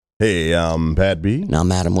Hey, I'm Pat B. And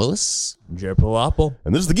I'm Adam Willis. Jared Palapple.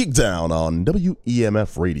 And this is the Geek Down on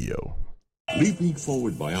WEMF Radio. Leaping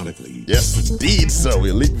forward bionically. Yes, indeed, sir.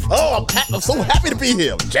 We're leaping. Oh, I'm so happy to be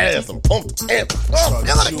here. I'm jazzed. I'm pumped. And,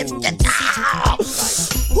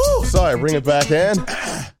 Woo, sorry, bring it back in.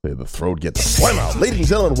 The throat gets the phlegm out. Ladies and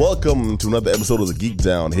gentlemen, welcome to another episode of the Geek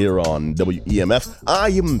Down here on WEMF. I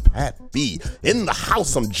am Pat B. In the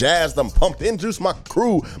house, I'm jazzed. I'm pumped. Introduce my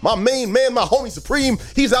crew. My main man, my homie Supreme.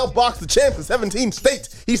 He's outboxed the champ in 17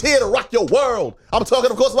 states. He's here to rock your world. I'm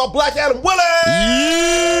talking, of course, about Black Adam Willis.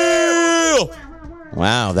 Yeah!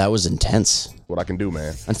 Wow, that was intense. What I can do,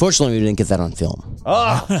 man. Unfortunately, we didn't get that on film.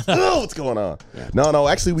 What's going on? Yeah. No,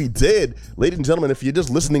 actually we did. Ladies and gentlemen, if you're just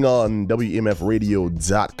listening on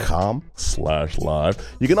WEMFradio.com/live,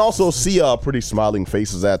 you can also see our pretty smiling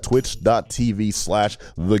faces at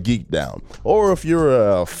twitch.tv/thegeekdown. Or if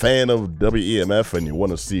you're a fan of WEMF and you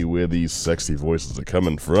want to see where these sexy voices are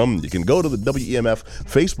coming from, you can go to the WEMF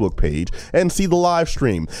Facebook page and see the live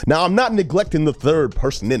stream. Now, I'm not neglecting the third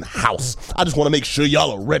person in house. I just want to make sure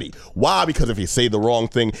y'all are ready. Why? Because if you say the wrong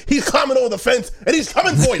thing, he's climbing over the fence and he's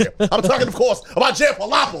coming for you. I'm talking, of course, about Jared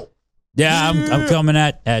Palapple. Yeah, I'm coming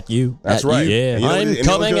at you. That's right. Yeah. I'm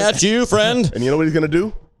coming at you, friend. And you know what he's going to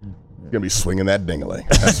do? He's going to be swinging that ding-a-ling.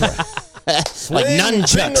 That's right. Like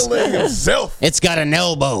nunchucks. Himself. It's got an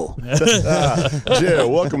elbow.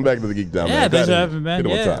 Jared, welcome back to the Geek Down. Yeah, thanks for having me, man.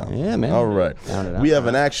 Yeah, man. All right. We have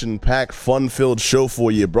an action-packed, fun-filled show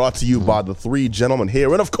for you, brought to you by the three gentlemen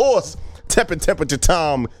here. And, of course, Tepid Temperature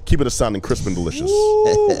Tom, keep it sounding crisp and delicious.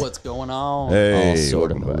 Ooh, what's going on? Hey, all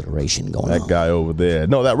sort of alliteration going on. That guy over there.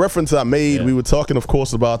 No, that reference I made, we were talking, of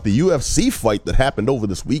course, about the UFC fight that happened over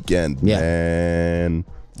this weekend. Yeah. And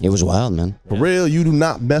it was wild, man. For real, you do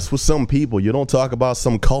not mess with some people. You don't talk about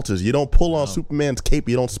some cultures. You don't pull on Superman's cape.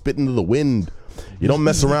 You don't spit into the wind. You don't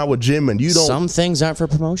mess around with Jim, and you don't. Some things aren't for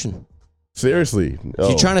promotion. Seriously. If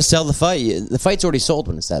you're trying to sell the fight, the fight's already sold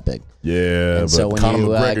when it's that big. Yeah, and but so when Conor you,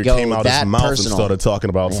 McGregor go came out his mouth personal, and started talking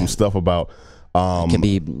about some stuff about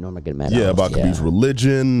Khabib, Nurmagomedov. Yeah, about Khabib's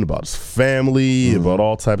religion, about his family, about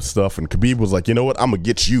all types of stuff. And Khabib was like, you know what, I'm going to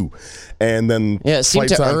get you. And then it seemed fight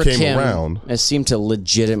to time irk came him. around. It seemed to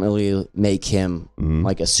legitimately make him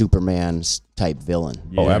like a Superman type villain.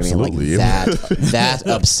 Oh, absolutely. Like that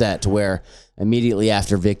upset to where immediately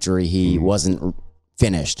after victory he wasn't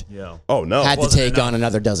finished. Yeah. Oh, no. Had to take on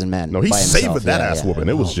another dozen men. No, he by himself. savored that ass whooping.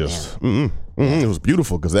 It was just, it was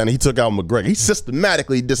beautiful because then he took out McGregor. He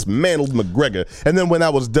systematically dismantled McGregor. And then when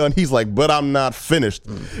that was done, he's like, but I'm not finished.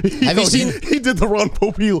 Have you seen? He did the Ron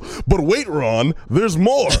Popeil, but wait, Ron, there's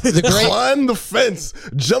more. Climbed the fence,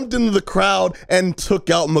 jumped into the crowd, and took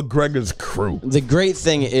out McGregor's crew. The great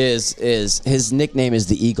thing is his nickname is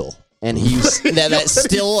the Eagle. And he's that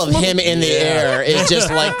still of him in the air is just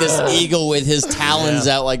like this eagle with his talons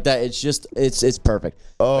out like that. It's just it's perfect.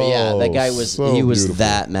 But yeah, that guy was beautiful.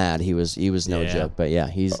 that mad. He was no joke. But yeah,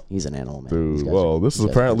 he's an animal, man. Dude, well, this is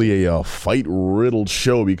apparently a fight-riddled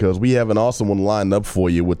show because we have an awesome one lined up for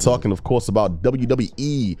you. We're talking, of course, about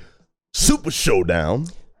WWE Super Showdown.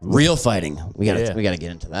 Real fighting. We gotta get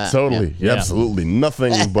into that. Totally. Yeah. Absolutely.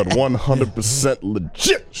 Nothing but 100%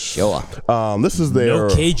 legit. Sure. This is their...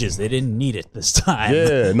 No cages. They didn't need it this time.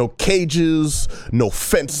 Yeah, no cages, no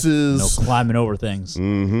fences. No climbing over things.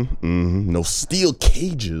 No steel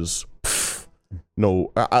cages.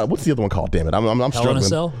 No, what's the other one called? Damn it, I'm struggling. Hell in a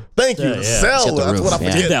Cell? Thank you, the Cell. That's what I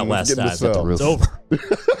forget. Did that last time. It's over.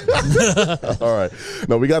 All right,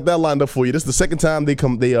 no, we got that lined up for you. This is the second time they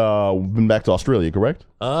been back to Australia, correct?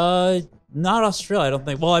 Not Australia, I don't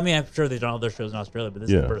think. Well, I mean, I'm sure they've done other shows in Australia, but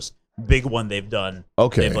this is the first big one they've done.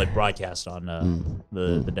 Okay, they've like broadcast on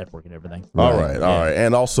the network and everything. All right,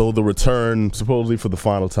 and also the return supposedly for the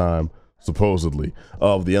final time. Supposedly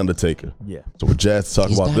of the Undertaker. Yeah. So we're jazzed to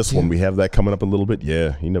talk about this one. We have that coming up a little bit.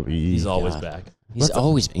 Yeah, he's always back. He's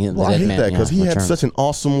always been. Well, I hate that because he had such an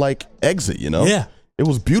awesome exit. You know. Yeah. It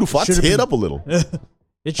was beautiful. I teared up a little. I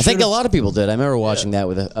think a lot of people did. I remember watching that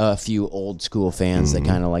with a few old school fans that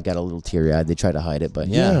kind of got a little teary eyed. They tried to hide it, but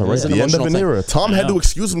right at the end of an era. Tom had to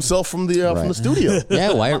excuse himself from the studio.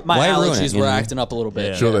 Yeah, why allergies were acting up a little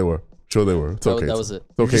bit. Yeah. Sure they were. It's okay. That was it.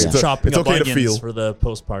 It's okay. It's okay to feel for the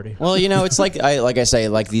post party. Well, it's like I say,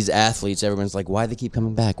 like these athletes. Everyone's like, why do they keep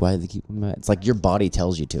coming back? Why do they keep coming back? It's like your body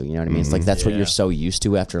tells you to. You know what I mean? It's like that's what you're so used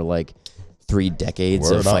to after 3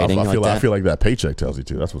 decades of fighting. I feel like that paycheck tells you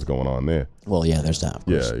to. That's what's going on there. Well, yeah, there's that. Of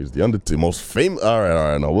course. Yeah, he's the most famous. All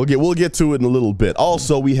right. No, we'll get to it in a little bit.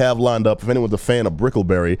 Also, we have lined up. If anyone's a fan of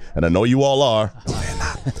Brickleberry, and I know you all are.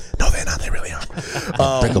 No, they're not. They really are.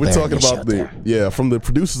 Brickleberry We're talking showed about there. from the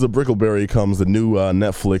producers of Brickleberry comes the new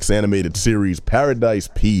Netflix animated series Paradise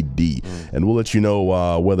PD, and we'll let you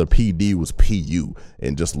know whether PD was PU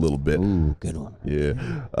in just a little bit. Ooh, good one. Yeah.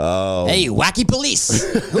 Hey, wacky police!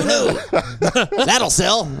 Who knew? That'll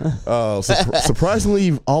sell.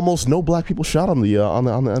 Surprisingly, almost no black people shot on the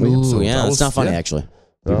episode. Ooh, yeah, That it's not funny actually.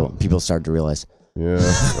 People started to realize Yeah.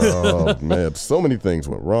 Oh man, so many things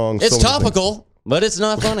went wrong. it's so many topical, but it's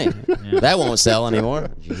not funny. That won't sell anymore.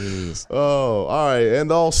 Jeez. Oh, all right.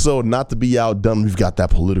 And also, not to be outdone, we've got that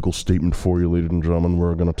political statement for you, ladies and gentlemen.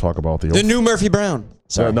 We're going to talk about The new Murphy Brown.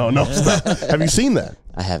 Sorry, No, stop. Have you seen that?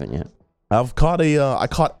 I haven't yet. I caught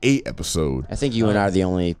 8 episode. I think you and I are the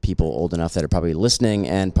only people old enough that are probably listening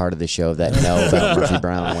and part of the show that know about Murphy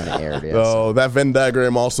Brown when it aired. Yeah, Oh, that Venn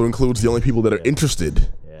diagram also includes the only people that are interested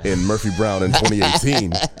in Murphy Brown in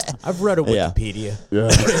 2018. I've read a Wikipedia. Yeah.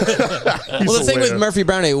 Well, the thing with Murphy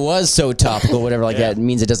Brown, it was so topical, whatever like that. It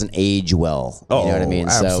means it doesn't age well. You know what I mean?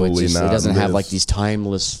 So absolutely it not. doesn't have It like is. these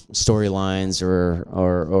timeless storylines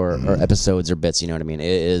or episodes or bits. You know what I mean? It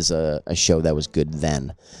is a show that was good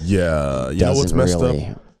then. Yeah. You know what's Doesn't messed really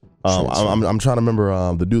up? I'm trying to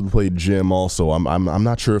remember the dude that played Jim. Also, I'm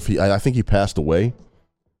not sure if I think he passed away.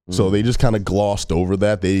 So they just kind of glossed over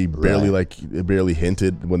that. They barely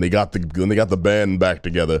hinted when they got the band back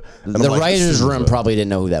together. And The I'm like, writers' this is room probably didn't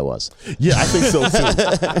know who that was. Yeah, I think so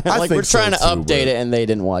too. Like we're trying to update it, and they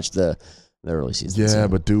didn't watch the early seasons. Yeah,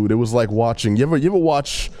 but dude, it was like watching. You ever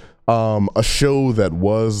watch a show that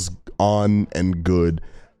was on and good,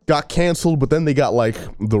 got canceled, but then they got like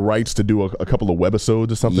the rights to do a couple of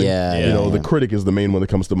webisodes or something. Yeah, you know, The Critic is the main one that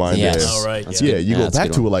comes to mind. Yes. there. Oh, right. That's Yeah, good. you go That's a back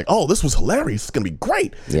good to one. it like, oh, this was hilarious. It's gonna be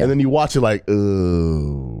great. Yeah. And then you watch it like,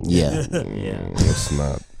 oh, Yeah. it's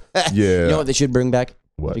not. Yeah, You know what they should bring back?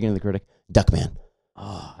 What? Speaking of the Critic, Duckman.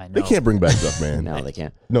 Oh, I know. They can't bring back Duckman. No, they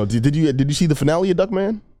can't. No, did you see the finale of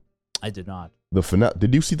Duckman? I did not.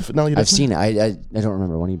 Did you see the finale of Duckman? I've seen it. I don't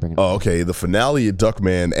remember. When are you bringing it up? Oh, okay. The finale of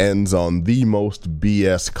Duckman ends on the most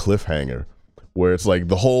BS cliffhanger, where it's like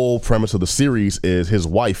the whole premise of the series is his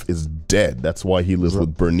wife is dead. That's why he lives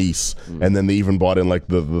with Bernice. And then they even brought in like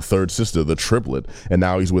the third sister, the triplet. And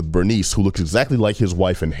now he's with Bernice, who looks exactly like his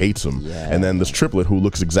wife and hates him. Yeah. And then this triplet who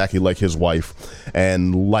looks exactly like his wife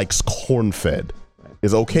and likes corn-fed.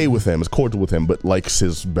 Is okay with him, is cordial with him, but likes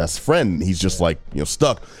his best friend, he's just like,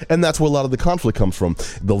 stuck. And that's where a lot of the conflict comes from.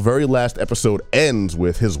 The very last episode ends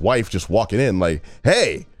with his wife just walking in like,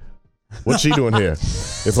 hey, what's she doing here?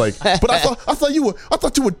 It's like, but I thought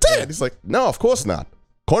you were dead. He's like, no, of course not.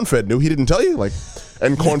 Cornfed knew. He didn't tell you? Like,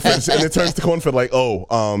 and Cornfed, and it turns to Cornfed like,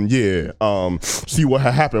 see what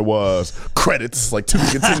happened was credits, like to be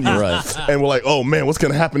continued. Right. And we're like, oh man, what's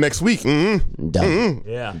gonna happen next week? Done.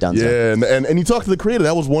 Yeah. Done. Yeah, and he talked to the creator.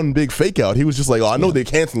 That was one big fake out. He was just like, oh, I know they're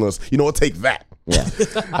canceling us. You know what? Take that. Yeah.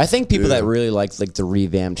 I think people that really like the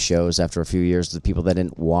revamped shows after a few years, the people that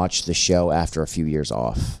didn't watch the show after a few years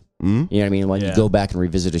off. You know what I mean? When you go back and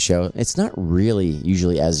revisit a show, it's not really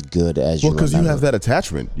usually as good as you remember. Well, because you have that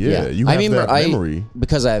attachment. Yeah, you have that memory.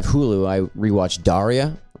 Because I have Hulu, I rewatched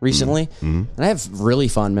Daria recently, and I have really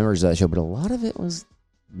fond memories of that show, but a lot of it was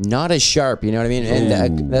not as sharp, you know what I mean?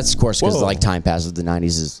 And that's, of course, because like time passes, the 90s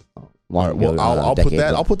is long ago. Well, I'll put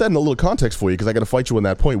that in a little context for you because I got to fight you on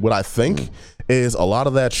that point. What I think is a lot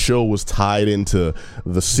of that show was tied into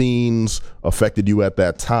the scenes affected you at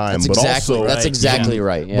that time, That's exactly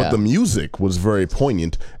right. Yeah. But the music was very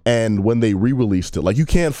poignant, and when they re-released it, like you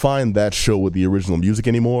can't find that show with the original music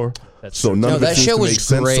anymore. So none of it seems to make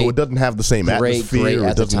sense. So it doesn't have the same atmosphere.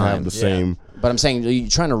 It doesn't have the same. But I'm saying you're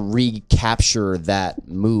trying to recapture that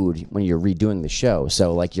mood when you're redoing the show.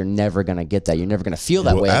 So like you're never gonna get that. You're never gonna feel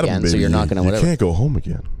that way again. So you're not gonna You can't go home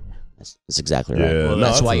again. That's exactly right. Yeah, Well,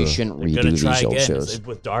 that's why you shouldn't redo these old shows.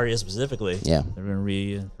 With Daria specifically. Yeah. They're gonna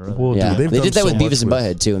Yeah, dude, they did that done with so Beavis and much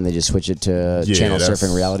Butthead too, and they just switched it to channel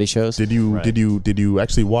surfing reality shows. Did you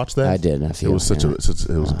actually watch that? I did. It was it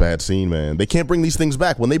was a bad scene, man. They can't bring these things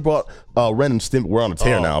back. When they brought Ren and Stimpy, we're on a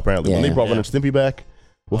tear now apparently. When they brought Ren and Stimpy back.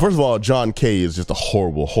 Well, first of all, John Kay is just a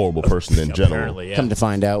horrible, horrible person in general. Come to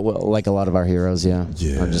find out, like a lot of our heroes, are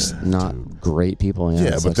just not great people.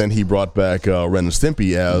 Yeah, but then he brought back Ren and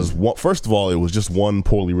Stimpy as one. First of all, it was just one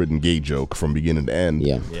poorly written gay joke from beginning to end.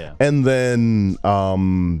 Yeah. And then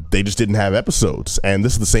they just didn't have episodes, and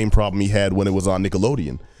this is the same problem he had when it was on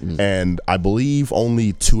Nickelodeon. And I believe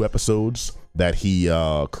only 2 episodes that he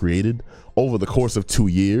created over the course of 2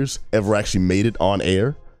 years ever actually made it on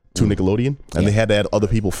air. to Nickelodeon, and they had to have other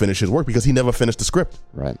people finish his work because he never finished the script.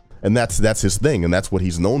 Right. And that's his thing, and that's what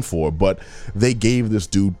he's known for. But they gave this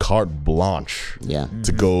dude carte blanche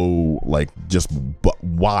to go like just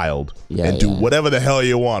wild and do whatever the hell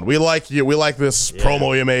you want. We like you. We like this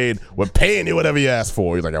promo you made. We're paying you whatever you asked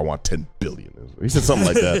for. He's like, I want $10 billion. He said something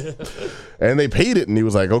like that. And they paid it, and he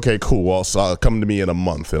was like, okay, cool. Well, so come to me in a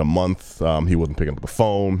month. In a month, he wasn't picking up the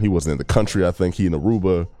phone. He wasn't in the country, I think. He in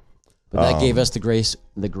Aruba. But that gave us the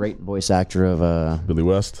great voice actor of Billy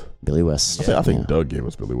West. Billy West. I think Doug gave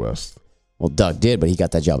us Billy West. Well, Doug did, but he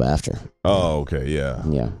got that job after. Oh, okay, yeah.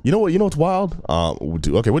 Yeah. You know what? You know what's wild?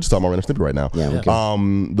 Okay, we're just talking about Ren and Stimpy right now. Yeah.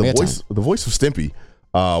 Okay. The voice of Stimpy.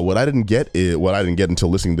 What I didn't get until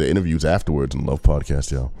listening to interviews afterwards and Love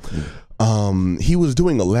Podcast, y'all. He was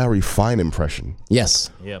doing a Larry Fine impression. Yes.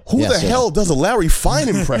 Yep. Who the hell does a Larry Fine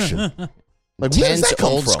impression? Like, where does that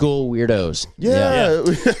come old from? School weirdos. Yeah.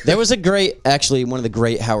 There was one of the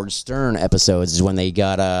great Howard Stern episodes is when they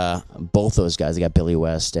got both those guys. They got Billy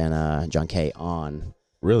West and John Kay on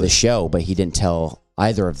the show, but he didn't tell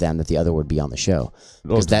either of them that the other would be on the show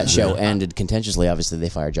because that show ended contentiously. Obviously, they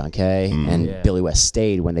fired John Kay, and Billy West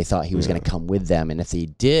stayed when they thought he was going to come with them. And if he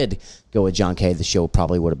did go with John Kay, the show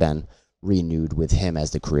probably would have been renewed with him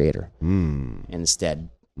as the creator.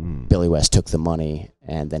 Instead, Billy West took the money,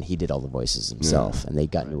 and then he did all the voices himself, and they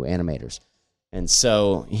got new animators. And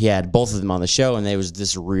so he had both of them on the show, and there was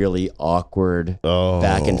this really awkward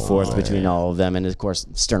back and forth between all of them. And, of course,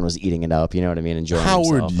 Stern was eating it up, you know what I mean, enjoying himself.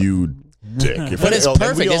 Howard, you dick. But it's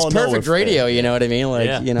perfect. It's perfect radio, you know what I mean?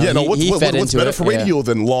 Like, you know, what's better for radio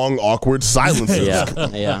than long, awkward silences? Yeah.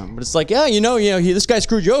 But it's like, this guy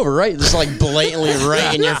screwed you over, right? It's like blatantly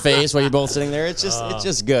right in your face while you're both sitting there. It's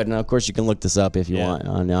just good. And of course, you can look this up if you want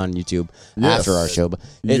on YouTube after our show. But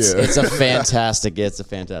it's a fantastic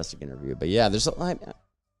interview. But yeah,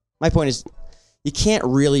 my point is, you can't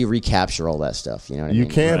really recapture all that stuff. You know what I mean? You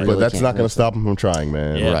can't, but that's not going to stop them from trying,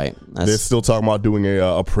 man. Yeah. Right. They're still talking about doing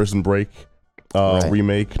a Prison Break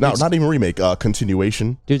remake. No, not even remake.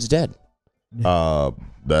 Continuation. Dude's dead.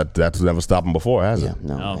 That's never stopped them before, has it?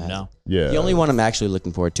 No. Yeah. The only one I'm actually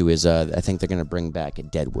looking forward to is I think they're going to bring back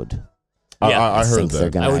Deadwood. I heard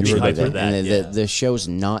that. I would be hyped for that. And the show's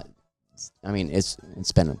not. I mean, it's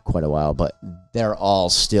been quite a while, but they're all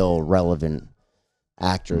still relevant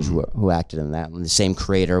actors who acted in that, and the same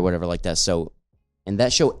creator, whatever like that. So, and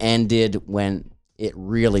that show ended when it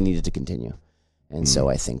really needed to continue, and so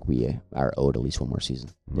I think we are owed at least one more season.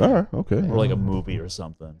 All right, okay, or like a movie or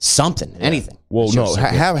something. Anything. Well, no,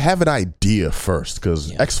 have an idea first,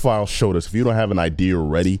 because X-Files showed us if you don't have an idea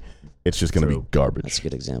ready, it's just going to be garbage. That's a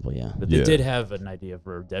good example, yeah. But they did have an idea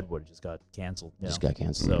for Deadwood. It just got canceled. Got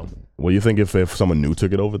canceled. So, well, you think if someone new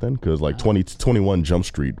took it over then? Because like 21 Jump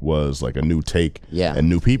Street was like a new take and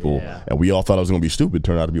new people. Yeah. And we all thought it was going to be stupid.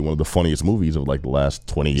 Turned out to be one of the funniest movies of like the last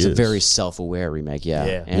 20 years. It's a very self-aware remake,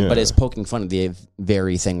 but it's poking fun at the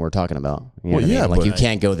very thing we're talking about. You know what I mean? Like, you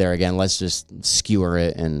can't go there again. Let's just skewer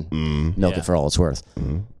it and milk it for all it's worth.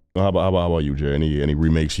 How about you, Jay? Any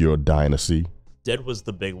remakes you're dying to see? Dead was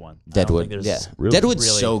the big one. Deadwood, Really?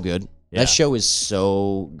 Deadwood's so good. Yeah. That show is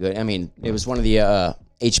so good. I mean, it was one of the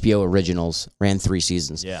HBO originals. Ran 3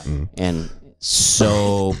 seasons. Yeah, and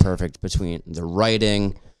so perfect between the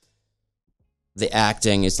writing, the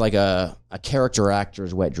acting. It's like a character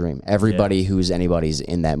actor's wet dream. Everybody who's anybody's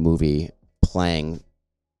in that movie playing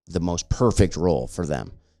the most perfect role for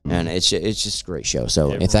them. And it's just a great show.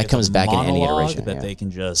 So if that comes back in any iteration, that they can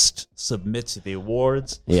just submit to the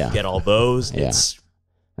awards, get all those. It's,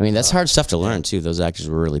 I mean, that's hard stuff to learn too. Those actors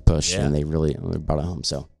were really pushed, and they really brought it home.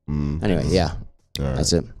 So anyway,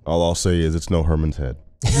 that's it. All I'll say is it's no Herman's Head.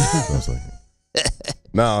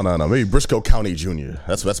 No. Maybe Briscoe County Jr.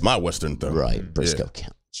 That's my Western thing. Right, Briscoe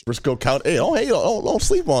County. Briscoe County. Hey, don't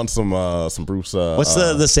sleep on some Bruce. What's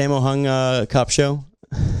the Sammo Hung cop show?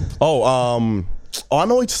 I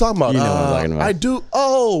know what you're talking about. You know what I'm talking about. I do.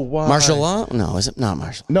 Oh, wow. Martial law? No, is it not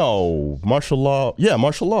martial law? No, martial law. Yeah,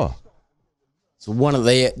 martial law. So one of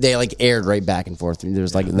they like aired right back and forth. There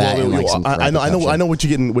was like that. And like some I know what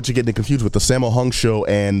you're getting confused with the Sammo Hung show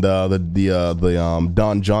and the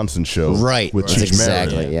Don Johnson show. Right. With Cheech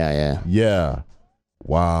exactly. Marin. Yeah.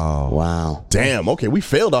 Wow. Damn. Okay, we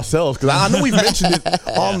failed ourselves because I know we've mentioned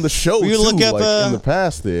it on the show you too, look up, in the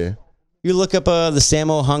past there. You look up the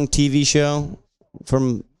Sammo Hung TV show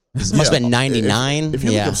from must have been 99. If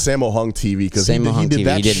you look up Sammo Hung TV, because he did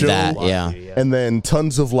that show, and then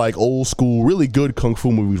tons of like old school, really good kung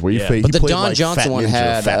fu movies where he played the Don like Johnson fat one ninja,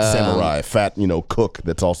 had fat samurai, fat cook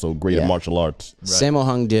that's also great at martial arts. Right. Sammo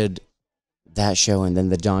Hung did that show, and then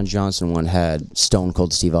the Don Johnson one had Stone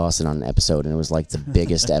Cold Steve Austin on an episode, and it was like the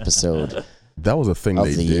biggest episode That was a thing of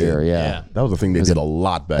they the did. year. Yeah, That was a thing they did a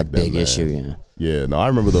lot back then. big man. issue. Yeah, Yeah, no, I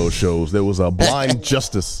remember those shows. There was a Blind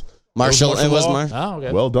Justice. Marshall. It was Law. Marshall. Oh,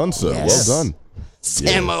 okay. Well done, sir. Yes. Well done.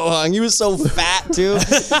 Sammo Hung. He was so fat too.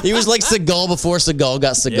 He was like Seagal before Seagal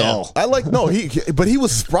got Seagal. I like but he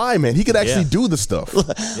was spry, man. He could actually do the stuff. Look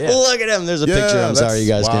at him. There's a picture. I'm sorry you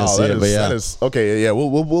guys can't see it, but yeah. That is okay. Yeah,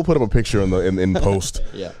 we'll put up a picture in post.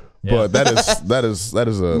 Yeah. But that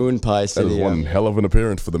is a Moon Pie That City. is one hell of an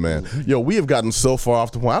appearance for the man. Yo, we have gotten so far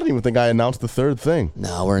off the point. I don't even think I announced the third thing.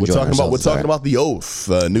 No, we're enjoying ourselves. We're talking about The Oath,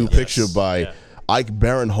 a new picture by Ike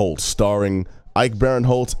Barinholtz, starring Ike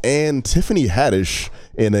Barinholtz and Tiffany Haddish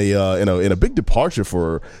in a big departure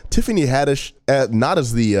for her. Tiffany Haddish, not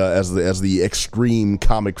as the extreme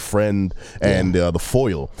comic friend and the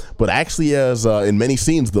foil, but actually as in many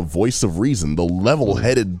scenes the voice of reason, the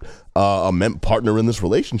level-headed partner in this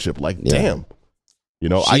relationship. Like, damn. You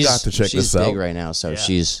know, I got to check this out. She's big right now, so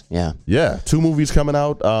she's 2 movies coming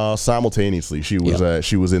out simultaneously. She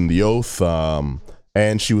was in The Oath,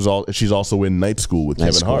 and she's also in Night School with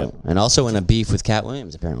Kevin Hart, and also in a beef with Cat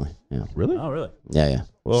Williams apparently. Yeah. Really? Oh, really? Yeah.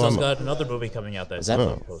 Well, she's got another movie coming out that's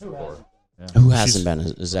post for. Who hasn't been?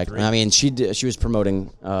 Exactly. I mean, she was promoting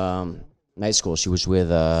Night School. She was with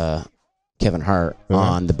Kevin Hart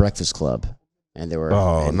on The Breakfast Club. And they were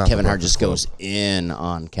Kevin Hart just goes in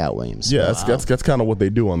on Cat Williams. Yeah, that's kind of what they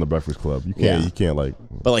do on The Breakfast Club. You can't like.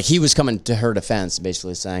 But like he was coming to her defense,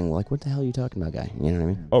 basically saying like, "What the hell are you talking about, guy?" You know what I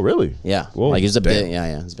mean? Oh, really? Yeah. Whoa, like it's a damn. big,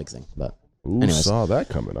 it's a big thing. But anyways, saw that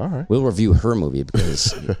coming. All right. we'll review her movie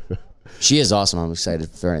because she is awesome. I'm excited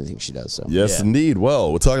for anything she does. So Yes, indeed.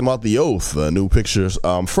 Well, we're talking about The Oath, new pictures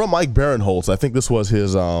from Mike Barinholtz. I think this was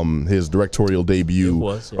his directorial debut. It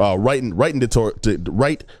was, yeah.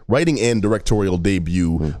 Writing and directorial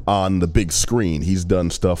debut on the big screen. He's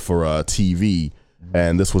done stuff for TV,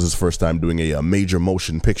 and this was his first time doing a major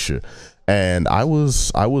motion picture. And I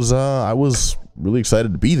was really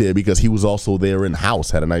excited to be there because he was also there in house.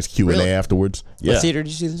 Had a nice Q&A afterwards. What theater did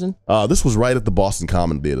you see this in? This was right at the Boston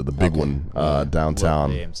Common Theater, the big one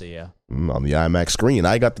downtown. The AMC, yeah. On the IMAX screen.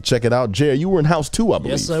 I got to check it out. Jay, you were in house too, I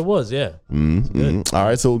believe. Yes, I was, yeah. All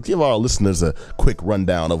right, so give our listeners a quick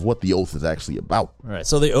rundown of what The Oath is actually about. All right,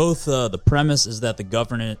 so The Oath, the premise is that the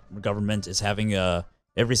government is having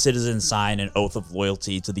every citizen sign an oath of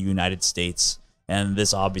loyalty to the United States. And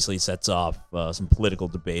this obviously sets off some political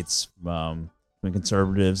debates between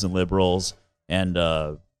conservatives and liberals. And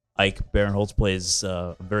Ike Barinholtz plays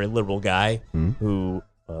a very liberal guy who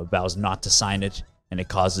vows not to sign it, and it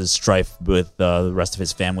causes strife with the rest of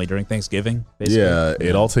his family during Thanksgiving, basically. Yeah,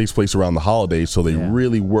 it all takes place around the holidays, so they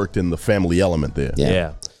really worked in the family element there.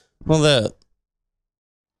 Yeah. Well, the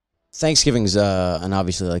Thanksgiving's and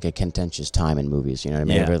obviously like a contentious time in movies. You know what I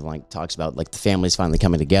mean? Yeah. Everyone like talks about like the families finally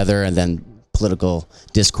coming together, and then political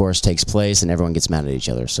discourse takes place, and everyone gets mad at each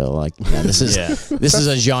other. So like, this is this is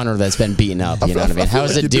a genre that's been beaten up. You know what I mean? How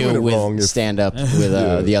does it do with stand up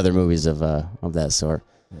with the other movies of that sort?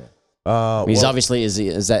 He's obviously is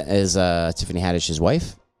Tiffany Haddish's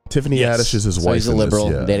wife. Tiffany Haddish is his wife. He's a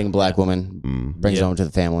liberal, dating a black woman, brings home to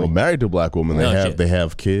the family. Well, married to a black woman. They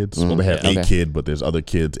have kids. Well, they have a kid, but there's other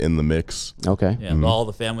kids in the mix. Okay. Yeah, all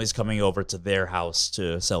the families coming over to their house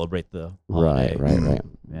to celebrate the holiday. Right.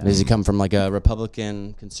 Yeah. Does he come from like a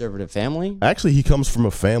Republican conservative family? Actually, he comes from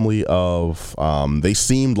a family of, they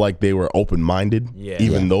seemed like they were open-minded,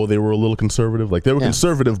 even though they were a little conservative. Like, they were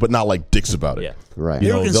conservative, but not like dicks about it. Yeah. Right. You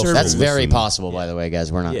know, That's very possible, by the way,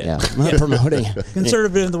 guys. We're not promoting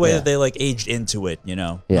conservative in the way that they like aged into it, you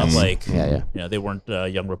know. Yeah. Not like you know, they weren't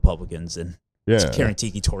young Republicans and carrying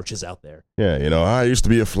tiki torches out there. Yeah, you know, I used to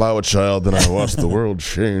be a flower child, then I watched the world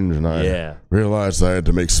change, and I realized I had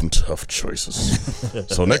to make some tough choices.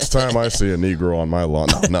 So next time I see a Negro on my lawn,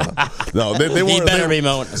 no, they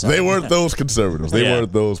weren't. They weren't those conservatives. They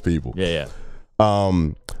weren't those people. Yeah.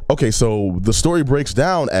 Okay, so the story breaks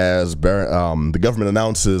down as the government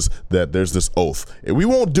announces that there's this oath. We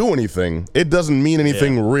won't do anything. It doesn't mean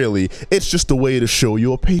anything really. It's just a way to show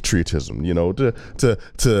your patriotism, you know,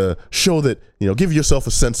 to show that, you know, give yourself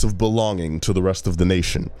a sense of belonging to the rest of the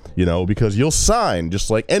nation, you know, because you'll sign just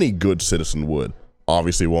like any good citizen would,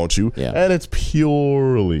 obviously, won't you? Yeah. And it's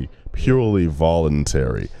purely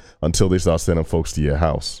voluntary until they start sending folks to your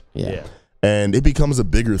house. Yeah. And it becomes a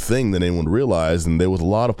bigger thing than anyone realized, and there was a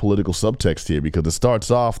lot of political subtext here because it starts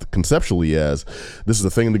off conceptually as this is the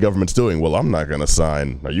thing the government's doing. Well, I'm not going to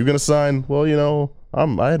sign. Are you going to sign? Well, you know,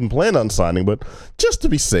 I hadn't planned on signing, but just to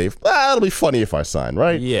be safe, it'll be funny if I sign,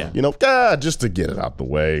 right? Yeah. You know, just to get it out the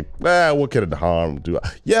way. What could it harm?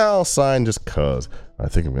 Yeah, I'll sign just cause. I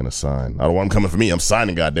think I'm gonna sign. I don't want him coming for me. I'm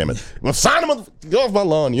signing, goddammit. I'm signing. Get off my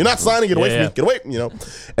lawn. You're not signing. Get away from me. Get away. You know.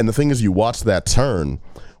 And the thing is, you watch that turn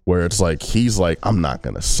where it's like he's like, I'm not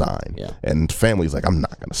gonna sign, and family's like, I'm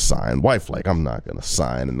not gonna sign. Wife like, I'm not gonna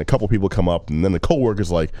sign, and a couple people come up, and then the coworker's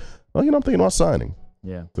like, oh, I'm thinking about signing.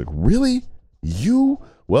 Yeah. It's like, really? You?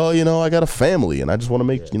 Well, I got a family, and I just want to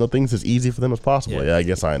make things as easy for them as possible. Yeah, I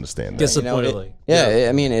guess I understand that. Disappointingly.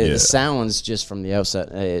 I mean, it sounds just from the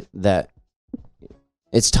outset that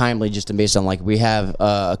it's timely, just based on like we have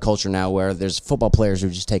a culture now where there's football players who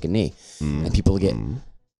just take a knee, and people get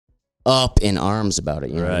up in arms about it.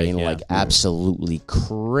 You know what I mean? Like absolutely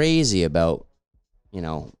crazy about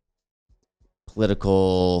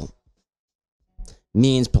political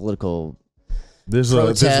means, political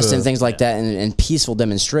protest and things like that, and peaceful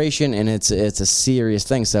demonstration, and it's a serious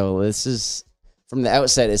thing. So this is, from the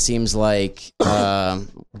outset, it seems like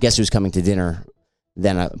guess who's coming to dinner,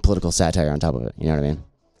 then a political satire on top of it. You know what I mean?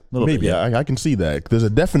 Maybe I can see that. There's a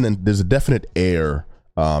definite air,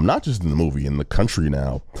 not just in the movie, in the country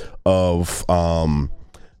now, of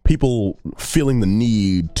people feeling the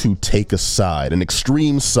need to take a side, an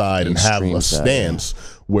extreme side, and have a stance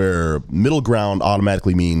where middle ground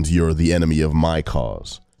automatically means you're the enemy of my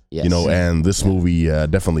cause. Yes. And this movie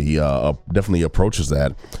definitely approaches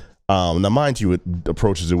that. Now, mind you, it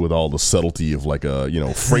approaches it with all the subtlety of like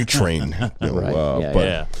a freight train.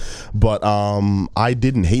 But I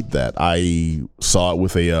didn't hate that. I saw it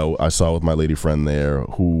with my lady friend there,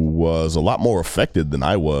 who was a lot more affected than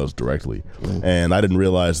I was directly, and I didn't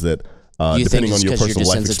realize that. Depending on your personal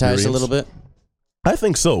life experience, a little bit. I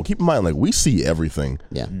think so. Keep in mind, like, we see everything,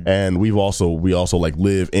 and we also like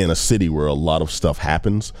live in a city where a lot of stuff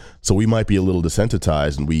happens, so we might be a little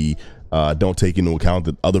desensitized, and we don't take into account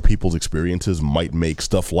that other people's experiences might make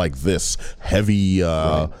stuff like this heavy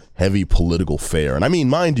political fare. And I mean,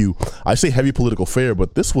 mind you, I say heavy political fare,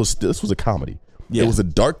 but this was a comedy. It was a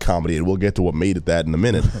dark comedy, and we'll get to what made it that in a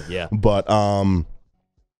minute. But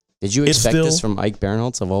did you expect this from Ike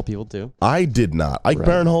Barinholtz, of all people, too? I did not. Ike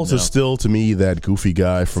Barinholtz is still, to me, that goofy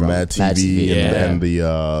guy from Mad TV and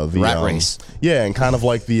the Rat Race. Yeah, and kind of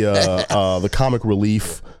like the comic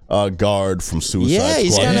relief guard from Suicide Squad. Yeah,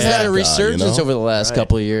 he's kind of had a resurgence over the last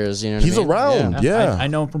couple of years. You know, he's around. Yeah, I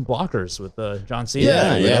know him from Blockers with John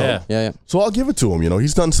Cena. Yeah. So I'll give it to him.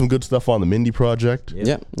 He's done some good stuff on the Mindy Project.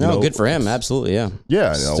 Yeah, good for him. Absolutely.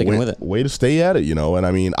 Yeah. Sticking with it. Way to stay at it. And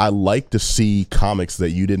I mean, I like to see comics that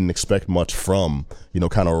you didn't expect much from.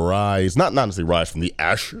 Kind of rise, not necessarily rise from the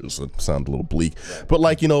ashes. It sounds a little bleak, but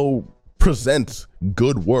like present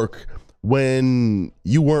good work when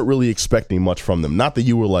you weren't really expecting much from them. Not that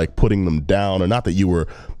you were like putting them down, or not that you were,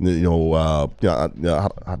 I'm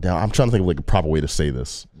trying to think of like a proper way to say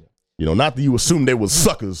this. Not that you assumed they were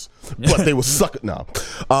suckers, but they were suckers. No,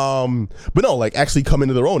 but no, like actually come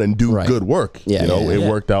into their own and do good work. It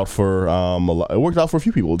worked out for it worked out for a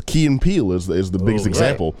few people. Key and Peele is the biggest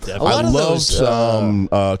example. I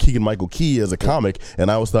loved Keegan Michael Key as a comic,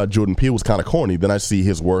 and I always thought Jordan Peele was kind of corny. Then I see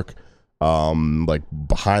his work. Like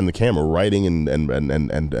behind the camera, writing and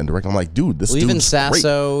directing. I'm like, dude, this dude's even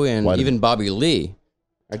Sasso great. And even Bobby Lee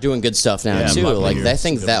are doing good stuff now too. Like I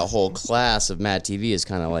think that whole class of Mad TV is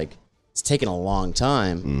kind of like, it's taken a long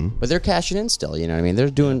time, but they're cashing in still. You know what I mean?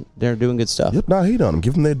 They're doing good stuff. Yep, not hate on them.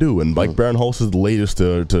 Give them their due. And Mike Barinholtz is the latest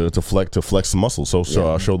to flex some muscle. So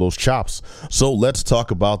show those chops. So let's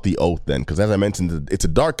talk about The Oath then, because as I mentioned, it's a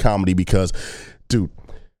dark comedy because, dude.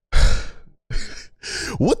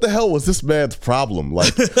 What the hell was this man's problem?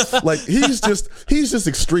 Like he's just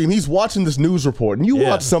extreme. He's watching this news report, and you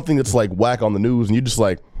watch something that's like whack on the news, and you're just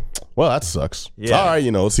like, well, that sucks. All right,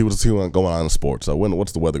 let's see what's going on in sports. So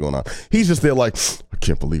what's the weather going on? He's just there like, I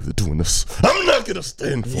can't believe they're doing this. I'm not gonna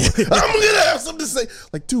stand for it. I'm gonna have something to say.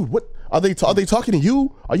 Like, dude, what are they talking to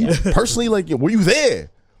you? Are you personally like, were you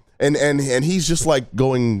there? And he's just like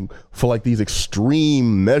going for like these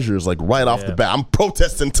extreme measures, like right off the bat. I'm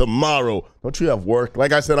protesting tomorrow. Don't you have work?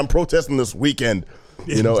 Like I said, I'm protesting this weekend.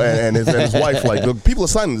 And his wife, like, the people are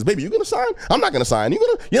signing this. Baby, you gonna sign? I'm not gonna sign. You're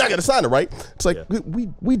not gonna sign it, right? It's like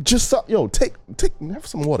we just saw. Take have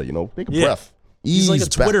some water. Take a breath. He's like a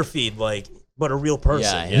Twitter feed, but a real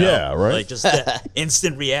person. Yeah, right. Like just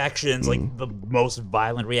instant reactions, like the most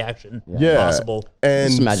violent reaction possible. And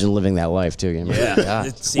just imagine living that life too.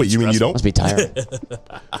 Yeah. Wait, you mean you don't? Must be tiring.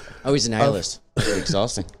 Oh, he's a nihilist. It's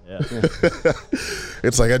exhausting.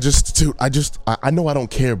 It's like I know I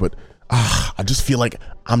don't care, but I just feel like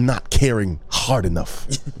I'm not caring hard enough.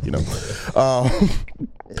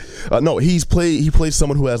 No, he plays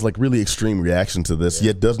someone who has like really extreme reaction to this,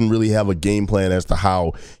 yet doesn't really have a game plan as to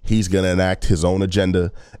how he's going to enact his own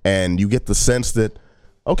agenda. And you get the sense that,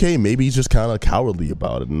 okay, maybe he's just kind of cowardly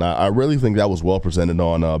about it. And I really think that was well presented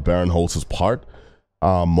on Baron Holtz's part.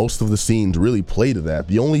 Most of the scenes really play to that.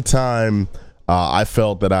 The only time I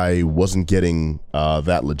felt that I wasn't getting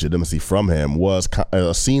that legitimacy from him was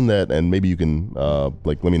a scene that, and maybe you can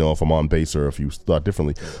let me know if I'm on base or if you thought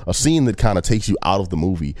differently, a scene that kind of takes you out of the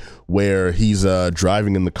movie where he's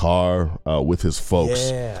driving in the car with his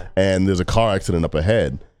folks, and there's a car accident up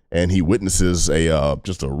ahead, and he witnesses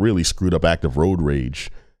just a really screwed up act of road rage.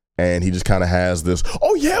 And he just kind of has this,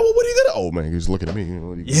 oh yeah, well, what are you gonna? Oh man, he's looking at me.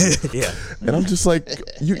 Yeah. And I'm just like,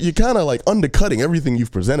 you're kind of like undercutting everything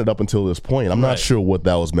you've presented up until this point. I'm not sure what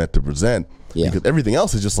that was meant to present, because everything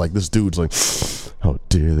else is just like, this dude's like, how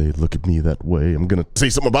dare they look at me that way? I'm gonna say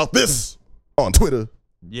something about this on Twitter.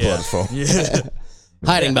 Yeah.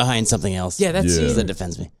 Hiding behind something else. Yeah, that scene that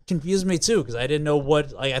defends me. Confused me too, because I didn't know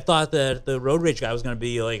what. Like, I thought that the road rage guy was going to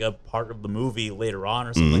be like a part of the movie later on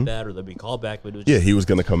or something like that, or there'd be callback. But it was just, he was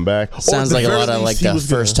going to come back. Sounds like a lot of like the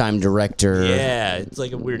first time director. Yeah, it's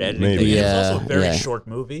like a weird editing Maybe. thing. It was also a very short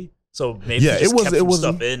movie, so maybe it was kept some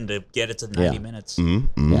stuff in to get it to 90 minutes.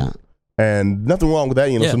 Yeah, and nothing wrong with that.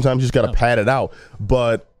 Sometimes you just got to pad it out,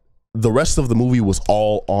 but the rest of the movie was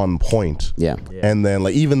all on point. Yeah. And then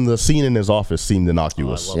like even the scene in his office seemed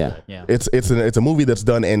innocuous. I love that. Yeah. It's a movie that's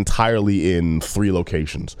done entirely in 3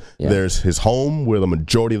 locations. Yeah. There's his home where the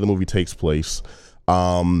majority of the movie takes place,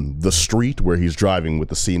 the street where he's driving with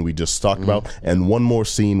the scene we just talked about, and one more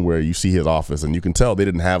scene where you see his office, and you can tell they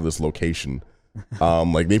didn't have this location.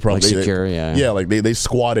 Like they probably secure, like they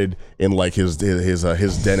squatted in like his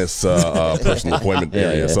dentist's personal appointment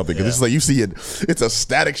area or something, because it's like you see it's a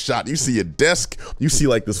static shot. You see a desk, you see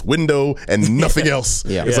like this window and nothing else.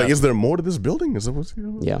 It's like, is there more to this building?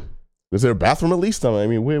 Is there a bathroom at least? I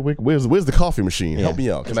mean, where's the coffee machine? Help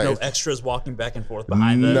me out. There's no extras walking back and forth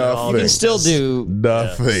behind them. Nothing. You can still do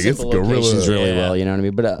nothing. It's locations gorilla. really well. You know what I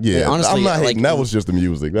mean? But honestly, I'm not hating. like, That was just the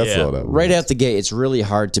music. That's all that was. Right out the gate, it's really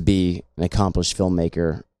hard to be an accomplished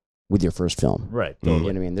filmmaker with your first film. Right. You know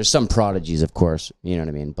what I mean? There's some prodigies, of course. You know what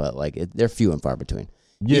I mean? But like, they're few and far between.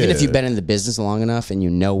 Even if you've been in the business long enough and you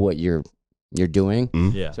know what you're doing,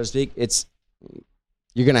 so to speak,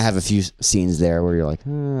 you're going to have a few scenes there where you're like,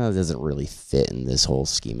 it doesn't really fit in this whole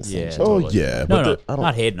scheme of things. But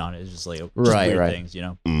not hating on it. It's just like weird things, you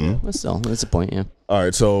know? But still, that's the point, All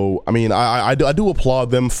right, so, I mean, I do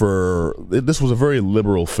applaud them for, this was a very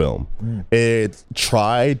liberal film. It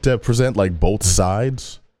tried to present, like, both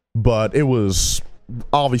sides, but it was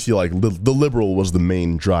obviously, like, the liberal was the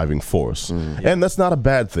main driving force. And that's not a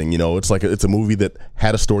bad thing, it's like, it's a movie that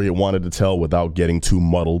had a story it wanted to tell without getting too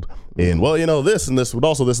muddled in, this and this, but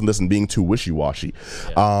also this and this, and being too wishy-washy.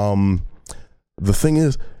 The thing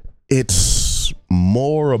is, it's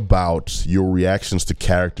more about your reactions to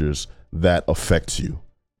characters that affect you.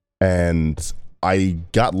 And I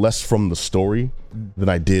got less from the story than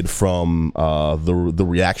I did from the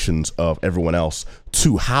reactions of everyone else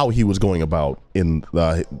to how he was going about in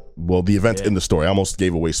the events in the story. I almost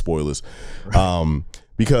gave away spoilers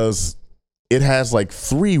because it has like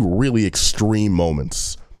 3 really extreme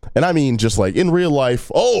moments. And I mean, just like in real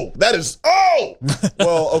life, well,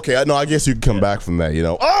 okay, I guess you can come back from that,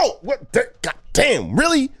 what, god damn,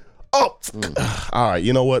 really? All right,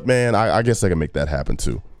 you know what, man, I guess I can make that happen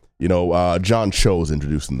too. John Cho's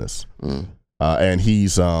introducing this, and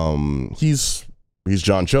he's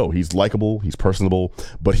John Cho. He's likable, he's personable,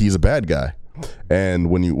 but he's a bad guy. And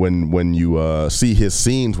when you see his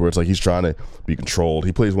scenes where it's like he's trying to be controlled,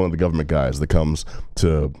 he plays one of the government guys that comes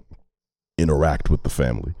to interact with the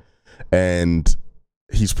family, and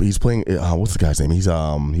he's playing what's the guy's name? He's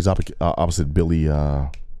opposite Billy.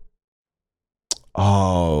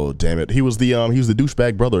 Oh damn it! He was the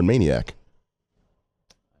douchebag brother in Maniac.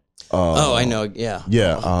 I know. Yeah.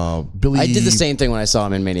 Billy. I did the same thing when I saw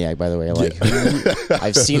him in Maniac. By the way,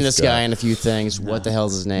 I've seen this guy in a few things. What the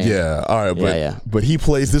hell's his name? Yeah. All right. But he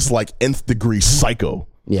plays this like nth degree psycho.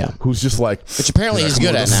 Yeah. Who's just like, which apparently he's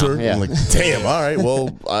good at now. Yeah. I'm like, damn. All right.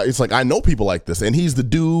 Well, it's like I know people like this, and he's the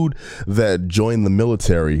dude that joined the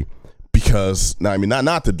military because, I mean,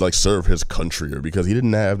 not to like serve his country or because he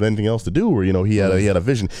didn't have anything else to do, or he had a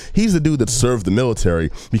vision. He's the dude that served the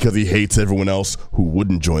military because he hates everyone else who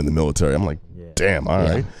wouldn't join the military. I'm like, damn, all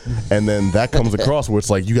right. And then that comes across where it's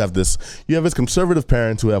like you have his conservative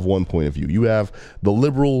parents who have one point of view. You have the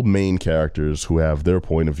liberal main characters who have their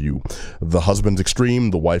point of view. The husband's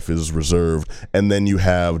extreme, the wife is reserved, and then you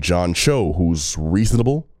have John Cho, who's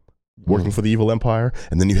reasonable working for the evil empire,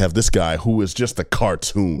 and then you have this guy who is just a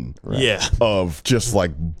cartoon Yeah. of just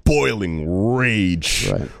like boiling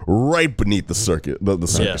rage right beneath the circuit, the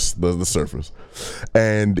surface, the surface,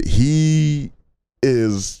 and he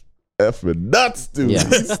is effing nuts, dude.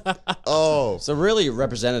 Yeah. Oh, So really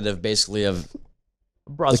representative, basically, of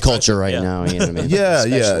Broad the culture spectrum, right yeah. now. You know what I mean? Yeah,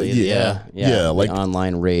 Especially yeah. the Like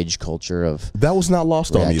online rage culture of that was not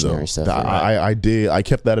lost on me though. reactionary stuff, I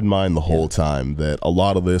kept that in mind the whole time, that a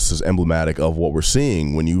lot of this is emblematic of what we're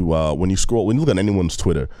seeing when you look at anyone's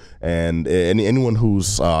Twitter, and anyone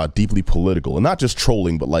who's deeply political, and not just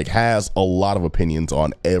trolling, but like has a lot of opinions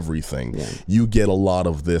on everything. You get a lot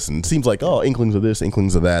of this, and it seems like, oh, inklings of this,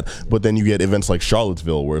 inklings of that, but then you get events like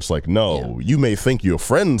Charlottesville where it's like, no, you may think your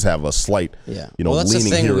friends have a slight,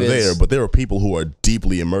 leaning here or there, but there are people who are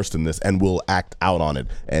deeply immersed in this and will act out on it,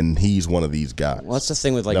 and he's one of these guys. Well, that's the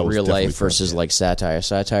thing with like That was real definitely life versus present. like satire.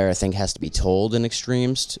 Satire, I think, has to be told in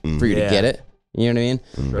extremes for you to get it. You know what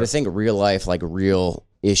I mean? But I think real life, like real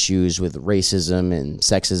issues with racism and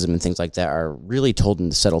sexism and things like that, are really told in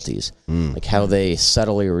the subtleties, like how they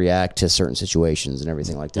subtly react to certain situations and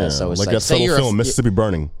everything like that. So it's like like, that say subtle you're film, Mississippi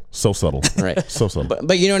Burning. So subtle. right. So subtle.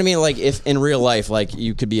 But you know what I mean? Like if in real life, like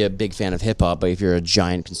you could be a big fan of hip hop, but if you're a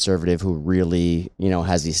giant conservative who really,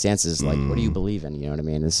 has these stances, like what do you believe in? You know what I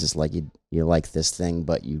mean? This is like you like this thing,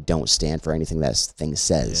 but you don't stand for anything that thing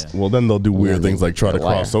says. Well, then they'll do weird things like try to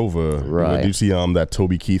liar. cross over. Right. Do you see that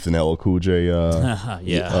Toby Keith and LL Cool J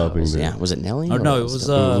Yeah. thing there? Yeah, was it Nelly? Oh or no, it was was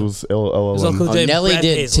It was LL. Cool J. Nelly Brad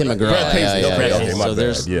did Paisley. Tim McGraw. Brad Paisley. Yeah, Okay, yeah, okay, yeah. my So bad.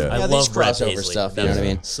 there's Yeah. I these love Brad crossover Paisley. stuff. You know what I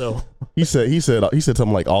mean? So He said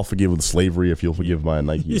something like, "I'll forgive with slavery if you'll forgive my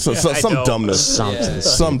Nike." So, Yeah, I some know. dumbness, Something.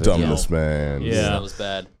 some stupid, dumbness, man. Yeah. That was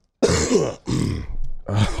bad.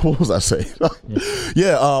 What was I saying?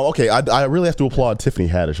 Okay. I really have to applaud Tiffany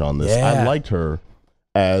Haddish on this. I Yeah. liked her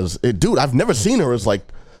dude. I've never seen her as like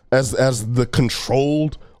as the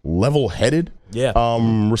controlled, level-headed,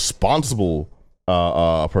 responsible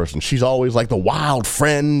person. She's always like the wild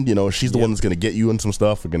friend. She's the one that's gonna get you in some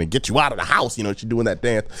stuff. Or gonna get you out of the house. She's doing that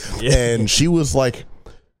dance, and she was like.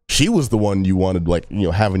 She was the one you wanted, like,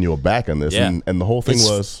 having your back on this. Yeah. And the whole thing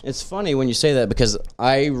was... It's funny when you say that, because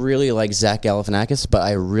I really like Zach Galifianakis, but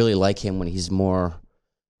I really like him when he's more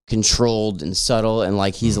controlled and subtle, and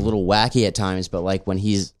like he's a little wacky at times, but like when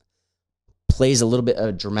he's plays a little bit of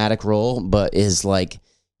a dramatic role, but is like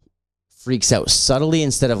freaks out subtly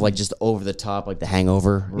instead of like just over the top, like The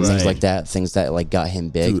Hangover, and things like that, things that like got him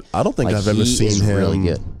big. Dude, I don't think Like, I've ever he seen is him... really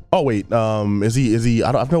good. Oh, wait. Is he...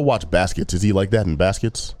 I've never watched Baskets. Is he like that in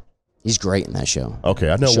Baskets? He's great in that show. Okay,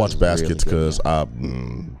 I've never show's watched Baskets really good,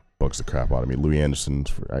 because bugs the crap out of me. Louis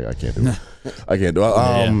Anderson's, I can't do it. I can't do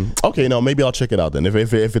it. Okay, no, maybe I'll check it out then. If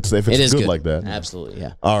it's It is good like that. Absolutely,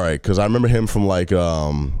 yeah. All right, because I remember him from like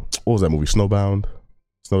what was that movie? Snowbound,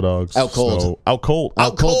 Snow Dogs, Out Cold. Out Cold.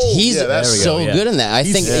 Out Cold. He's Yeah, there we go, so yeah. good in that. I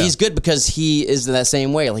think yeah. he's good because he is that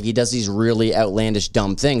same way. Like he does these really outlandish,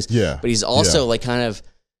 dumb things. Yeah. But he's also Yeah. like kind of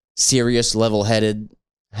serious, level-headed.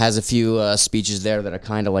 Has a few speeches there that are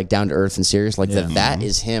kind of like down to earth and serious. Like that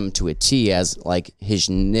is him to a T as like his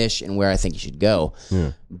niche and where I think he should go.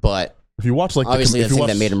 Yeah. But If you watch like obviously if the you thing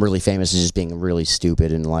watch, that made him really famous is just being really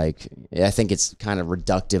stupid, and like I think it's kind of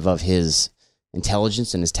reductive of his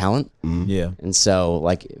intelligence and his talent. yeah. And so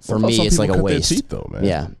like for Well, me some it's people like a cut their waste. teeth, though, man.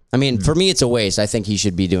 Yeah. I mean, for me it's a waste. I think he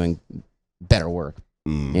should be doing better work.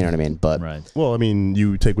 You know what I mean? But Right. Well, I mean,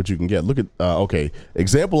 you take what you can get. Look at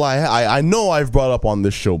example. I know I've brought up on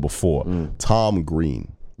this show before. Tom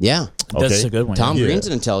Green. yeah. That's Okay. a good one. Tom Yeah. Green's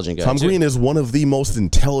an intelligent guy. Tom too. Green is one of the most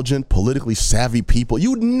intelligent, politically savvy people.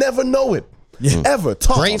 You'd never know it. Ever.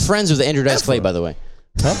 Tom. Great friends with Andrew Dice Clay, by the way.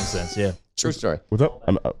 Makes sense. Yeah. True story. What's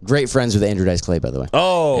up? Great friends with Andrew Dice Clay, by the way.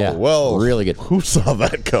 Oh, Yeah. well. Really good. Who saw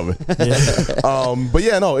that coming? But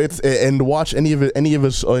yeah, no, it's and to watch any of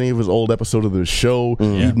his old episodes of the show,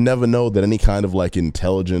 you'd never know that any kind of like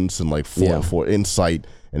intelligence and like for insight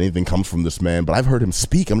and anything comes from this man. But I've heard him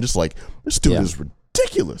speak. I'm just like, this dude is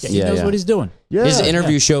ridiculous. He knows what he's doing. Yeah. His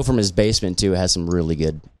interview show from his basement too has some really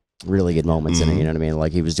good moments in it. You know what I mean?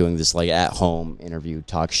 Like he was doing this like at home interview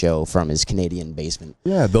talk show from his Canadian basement.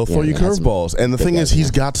 Yeah, they'll throw you they had some curveballs. And the good thing guys is, in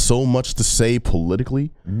he's there. got so much to say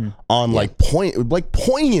politically on like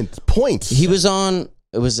poignant points. He was on.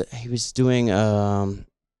 He was doing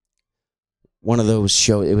one of those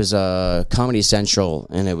shows. It was Comedy Central,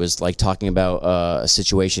 and it was like talking about a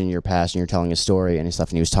situation in your past, and you're telling a story and stuff.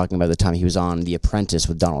 And he was talking about the time he was on The Apprentice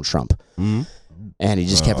with Donald Trump, and he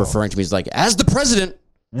just kept referring to me. He's like, as the president,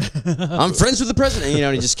 I'm friends with the president,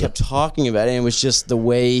 and he just kept talking about it. And it was just the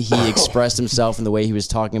way he expressed himself and the way he was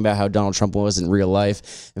talking about how Donald Trump was in real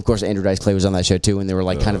life. And of course, Andrew Dice Clay was on that show too, and they were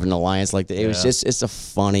like kind of an alliance like that. It was just, it's a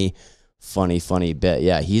funny bit.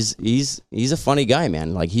 Yeah, he's a funny guy,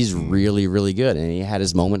 man. Like he's really, really good, and he had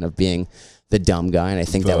his moment of being the dumb guy, and I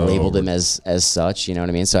think that labeled him as such. You know what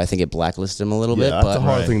I mean? So I think it blacklisted him a little bit. That's but a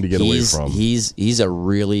hard thing to get away from. He's a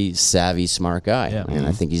really savvy, smart guy, and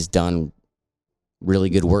I think he's done really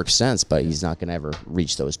good work since. But he's not going to ever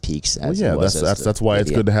reach those peaks. That's why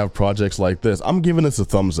it's good to have projects like this. I'm giving this a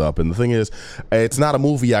thumbs up, and the thing is, it's not a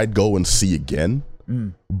movie I'd go and see again.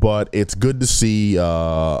 But it's good to see a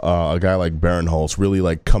guy like Barinholtz really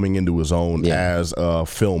like coming into his own as a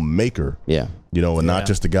filmmaker. Yeah. And not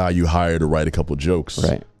just a guy you hire to write a couple jokes.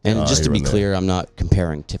 Right. And just to be clear, I'm not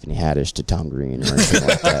comparing Tiffany Haddish to Tom Green or anything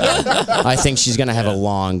like that. I think she's going to have a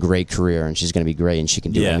long, great career, and she's going to be great, and she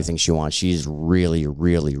can do anything she wants. She's really,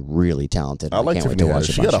 really, really talented. I like can't Tiffany wait to watch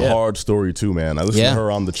Haddish. She got a hard story too, man. I listened to her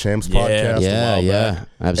on the Champs podcast. Yeah,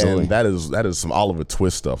 absolutely. And that is some Oliver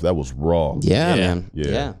Twist stuff. That was raw. Yeah, man.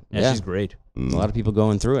 Yeah, she's great. A lot of people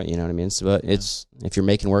going through it. You know what I mean? So, but it's if you're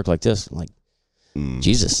making work like this, like.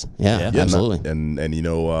 Jesus, absolutely, and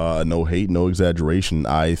no hate, no exaggeration.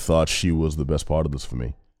 I thought she was the best part of this for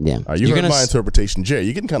me. Yeah, you heard my interpretation, Jay.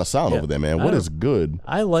 You're getting kind of sound over there, man. What is good?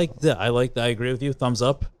 I agree with you. Thumbs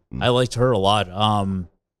up. I liked her a lot.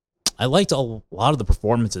 I liked a lot of the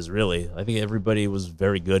performances. Really, I think everybody was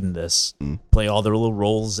very good in this. Play all their little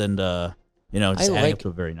roles and. Just adding up to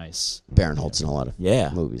a very nice Barinholtz in a lot of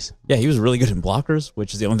movies. Yeah, he was really good in Blockers,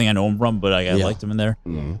 which is the only thing I know him from. But I liked him in there.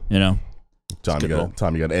 Tom, you got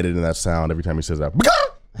to edit in that sound every time he says that.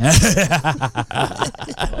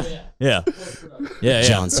 Yeah.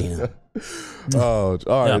 John Cena. Oh,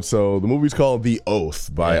 all right. So the movie's called The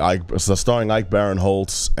Oath by Ike, starring Ike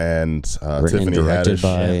Barinholtz and Tiffany directed Haddish.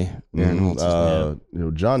 by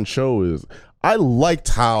Barinholtz. John Cho is. I liked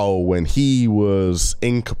how when he was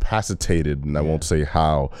incapacitated, and I won't say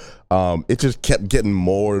how, it just kept getting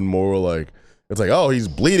more and more like it's like, oh, he's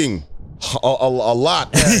bleeding. A lot.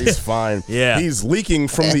 Yeah, he's fine. He's leaking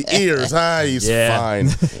from the ears. He's fine.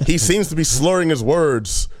 He seems to be slurring his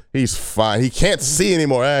words. He's fine. He can't see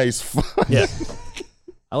anymore. He's fine. Yeah.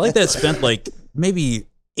 I like that it spent like maybe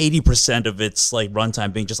 80% of its like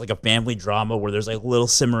runtime being just like a family drama where there's like little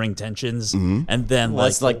simmering tensions, and then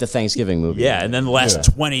it's like the Thanksgiving movie. Yeah, and then the last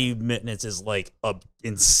 20 minutes is like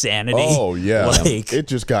insanity. Oh yeah, like, it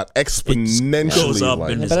just got exponentially goes up.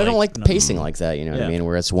 Like, but I don't like the pacing like that. You know what I mean?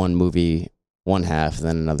 Where it's one movie one half,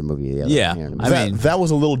 then another movie the other. Yeah, you know what I mean? that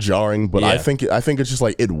was a little jarring, but I think it's just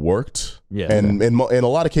like it worked. Yeah, and in a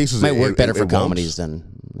lot of cases, it might work better for comedies than.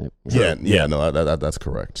 No, that's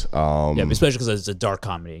correct. Especially because it's a dark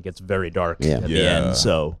comedy. It gets very dark at the end.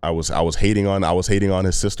 So I was hating on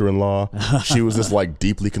his sister-in-law. She was this like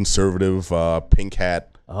deeply conservative pink hat.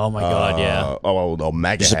 Oh my God!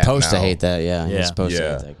 MAGA. You're supposed to hate that. You're supposed to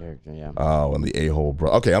hate that character. Yeah. Oh, and the a-hole, bro.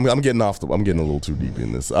 Okay, I'm getting a little too deep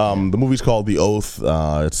in this. The movie's called The Oath.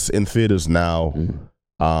 It's in theaters now.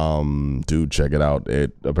 Dude, check it out.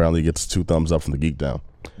 It apparently gets 2 thumbs up from the Geek Down.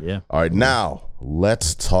 Yeah. All right, now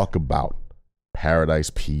let's talk about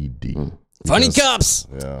Paradise PD. Funny cops.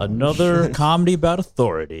 Another comedy about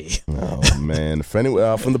authority. Oh man! From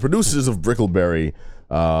the producers of Brickleberry,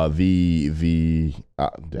 the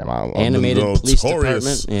animated police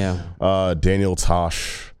department. Yeah. Daniel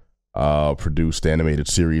Tosh produced animated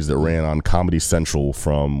series that ran on Comedy Central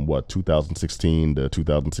from 2016 to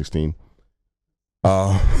 2016.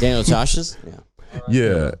 Daniel Tosh's.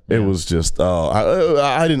 Yeah, it was just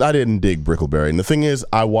I didn't dig Brickleberry, and the thing is,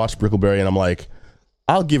 I watched Brickleberry, and I'm like,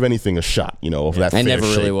 I'll give anything a shot, of that. I never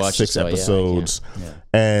really watched 6 episodes,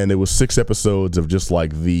 and it was 6 episodes of just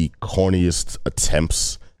like the corniest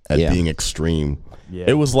attempts at being extreme. Yeah.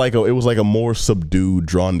 It was like a more subdued,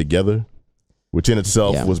 drawn together, which in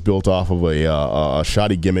itself was built off of a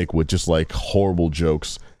shoddy gimmick with just like horrible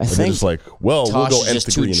jokes. I think just like, we'll go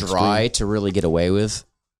just too dry to really get away with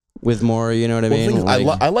more, you know what I mean?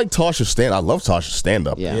 I like Tosh's stand. I love Tosh's stand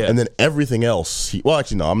up. Yeah. And then everything else. I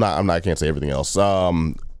can't say everything else.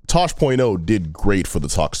 Tosh.0 did great for the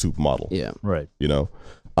Talk Soup model. Yeah. Right.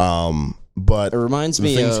 But it reminds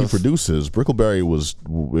me the things he produces, Brickleberry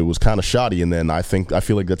was kind of shoddy, and then I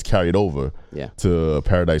feel like that's carried over to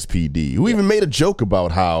Paradise PD, who even made a joke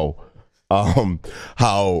about how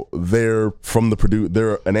they're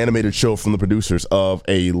they're an animated show from the producers of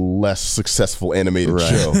a less successful animated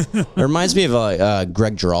show. It reminds me of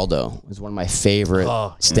Greg Giraldo. He's one of my favorite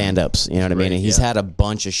stand-ups. You know what I mean? And he's had a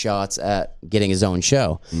bunch of shots at getting his own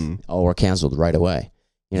show, all were canceled right away.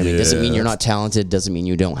 You know what I mean? Doesn't mean you're not talented. Doesn't mean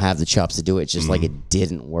you don't have the chops to do it. It's just like it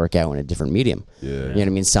didn't work out in a different medium. Yeah. You know what I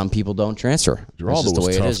mean? Some people don't transfer. Geraldo That's just the was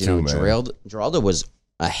way tough it is. You know, too, man. Geraldo was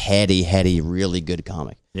a heady, really good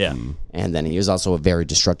comic. Yeah. And then he was also a very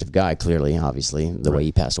destructive guy, clearly, obviously, the way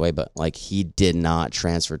he passed away. But like he did not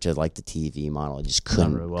transfer to like the TV model. He just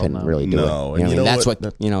couldn't really do it. No, You know, and you know that's what?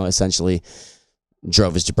 what essentially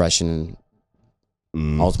drove his depression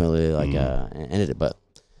and ultimately ended it. But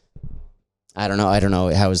I don't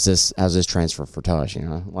know. How's this transfer for Tosh? You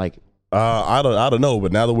know, like I don't know,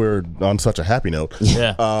 but now that we're on such a happy note,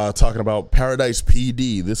 talking about Paradise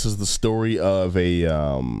PD, this is the story of a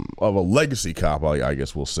legacy cop, I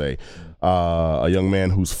guess we'll say, a young man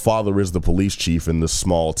whose father is the police chief in the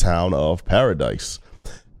small town of Paradise.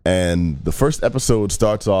 And the first episode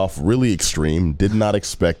starts off really extreme. Did not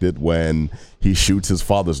expect it when he shoots his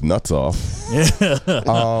father's nuts off.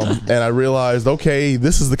 And I realized, okay,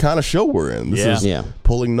 this is the kind of show we're in. This is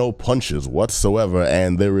pulling no punches whatsoever,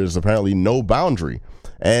 and there is apparently no boundary.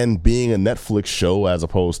 And being a Netflix show as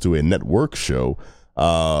opposed to a network show,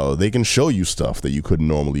 they can show you stuff that you couldn't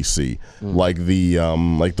normally see, like the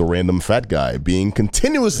random fat guy being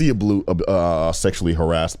continuously sexually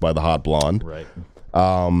harassed by the hot blonde. Right.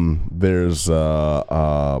 There's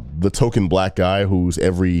the token black guy whose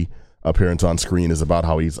every appearance on screen is about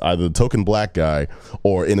how he's either the token black guy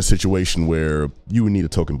or in a situation where you would need a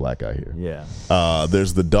token black guy here. Yeah.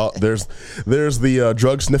 There's the dog. There's the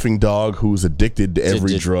drug sniffing dog who's addicted to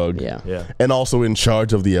every drug. Yeah. And also in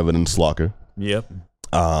charge of the evidence locker. Yep.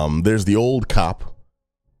 There's the old cop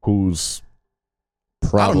who's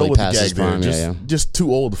probably passes farm, just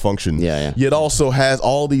too old to function. Yeah. Yet also has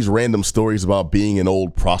all these random stories about being an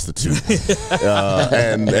old prostitute,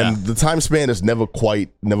 and the time span is never quite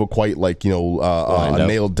like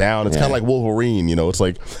nailed down. It's kind of like Wolverine. You know, it's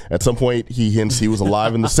like at some point he hints he was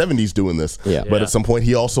alive in the 70s doing this, but at some point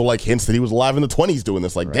he also like hints that he was alive in the 20s doing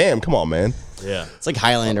this. Like, damn, come on, man. Yeah, it's like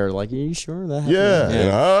Highlander. Like, are you sure that happened? Yeah. You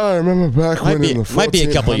know, I remember back when in the might be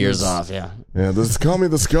a couple years off. Yeah, this call me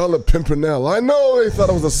the Scarlet Pimpernel. I know they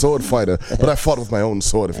thought I was a sword fighter, but I fought with my own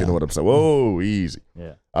sword. If you know what I'm saying. Whoa, easy.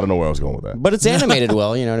 Yeah, I don't know where I was going with that, but it's animated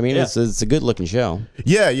well. You know what I mean? It's a good looking show.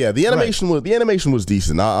 Yeah. The animation was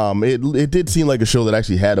decent. It did seem like a show that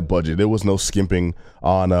actually had a budget. There was no skimping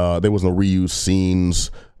on. There was no reused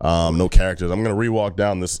scenes. No characters. I'm gonna rewalk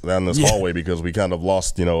down this hallway because we kind of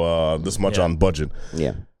lost this much on budget.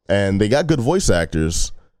 Yeah, and they got good voice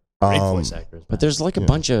actors. Great voice actors. But there's like a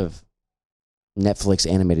bunch of Netflix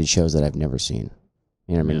animated shows that I've never seen.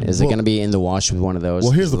 You know what I mean? Is it going to be in the wash with one of those?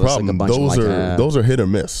 Well, here's the problem. Like those are hit or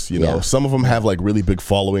miss. You know, some of them have like really big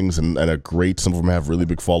followings and are great. Some of them have really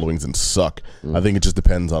big followings and suck. I think it just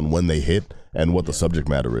depends on when they hit and what the subject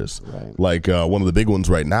matter is. Right. Like one of the big ones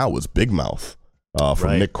right now is Big Mouth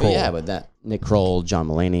from Nick Kroll. Yeah, but that Nick Kroll, John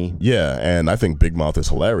Mulaney. Yeah, and I think Big Mouth is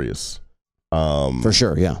hilarious. For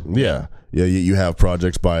sure. Yeah. Yeah. You have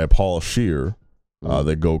projects by Paul Scheer.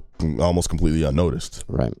 That go almost completely unnoticed,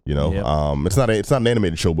 right? You know, it's not an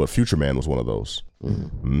animated show, but Future Man was one of those.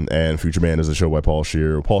 And Future Man is a show by Paul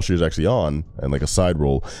Scheer. Paul Scheer's actually on and like a side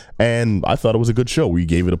role, and I thought it was a good show. We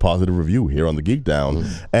gave it a positive review here on the Geek Down,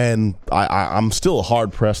 and I'm still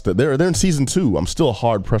hard pressed that they're in season 2. I'm still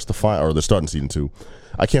hard pressed to find, or they're starting season 2.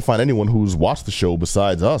 I can't find anyone who's watched the show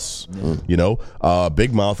besides us. You know,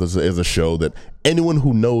 Big Mouth is a show that anyone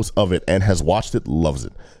who knows of it and has watched it loves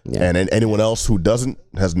it, and anyone else who doesn't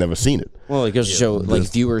has never seen it. Well, it goes to show like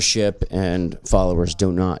viewership and followers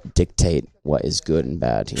do not dictate what is good and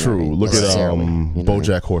bad. True. Look at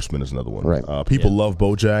BoJack Horseman is another one. Right. People love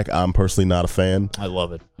BoJack. I'm personally not a fan. I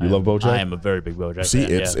love it. You love BoJack? I am a very big BoJack See,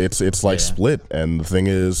 fan. it's like Split, and the thing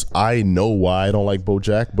is, I know why I don't like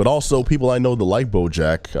BoJack, but also people I know that like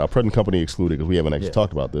BoJack, present company excluded because we haven't actually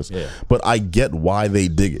talked about this. But I get why they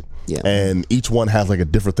dig it, and each one has like a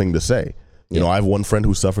different thing to say. You know, I have one friend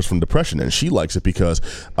who suffers from depression, and she likes it because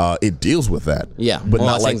it deals with that. Yeah, but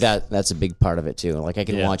I think that's a big part of it too. Like I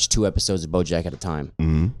can watch 2 episodes of BoJack at a time.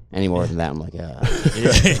 Any more than that, I'm like, you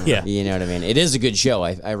know what I mean. It is a good show.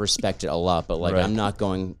 I respect it a lot, but like I'm not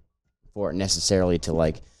going for it necessarily to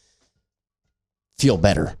like feel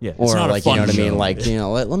better. Yeah, or not like, you know what I mean? Like, you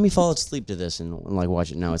know, let me fall asleep to this and like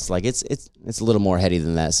watch it. No, it's like it's a little more heady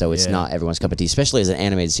than that. So it's not everyone's cup of tea, especially as an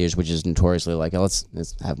animated series, which is notoriously like, let's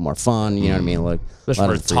have more fun. You know what I mean? Like,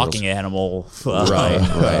 especially for a talking animal,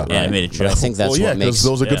 right. animated show. But I think that's what makes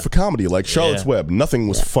those are good for comedy. Like Charlotte's Web, nothing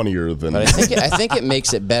was funnier than. But I think it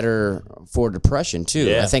makes it better for depression too.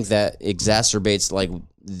 Yeah. I think that exacerbates like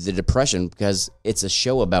the depression because it's a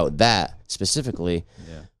show about that specifically.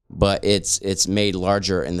 Yeah. but it's made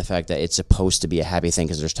larger in the fact that it's supposed to be a happy thing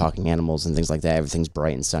because there's talking animals and things like that. Everything's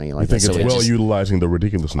bright and sunny like I think that. it's So well utilizing the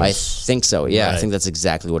ridiculousness. I think so. Yeah, I Right. think that's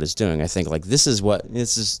exactly what it's doing. I think like this is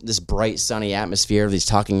this bright sunny atmosphere, these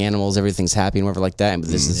talking animals, everything's happy and whatever like that. And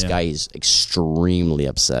this guy is extremely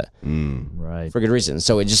upset Right. for good reason.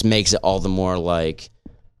 So it just makes it all the more like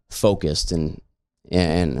focused and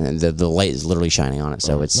the light is literally shining on it.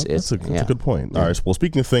 So That's it's a good point. All right. Well,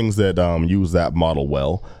 speaking of things that use that model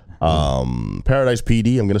well, Paradise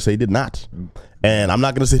PD, I'm going to say did not. And I'm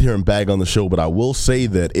not going to sit here and bag on the show, but I will say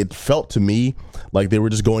that it felt to me like they were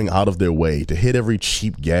just going out of their way to hit every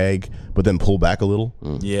cheap gag, but then pull back a little.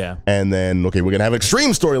 Yeah. And then, okay, we're going to have an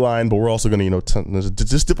extreme storyline, but we're also going to,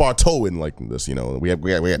 just dip our toe in like this, we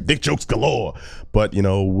had dick jokes galore, but,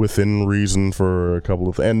 within reason for a couple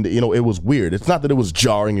of, and, it was weird. It's not that it was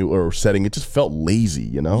jarring or upsetting. It just felt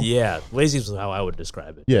lazy, Yeah. Lazy is how I would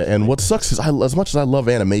describe it. Yeah, and what sucks is as much as I love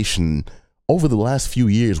animation, over the last few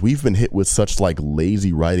years, we've been hit with such like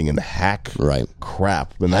lazy writing and hack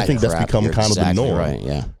crap, and I think that's become kind of the norm. Right,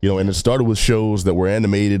 yeah. And it started with shows that were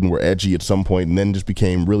animated and were edgy at some point, and then just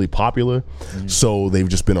became really popular. So they've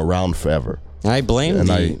just been around forever. I blame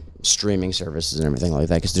the streaming services and everything like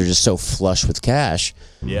that because they're just so flush with cash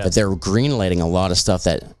that they're greenlighting a lot of stuff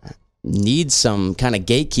that needs some kind of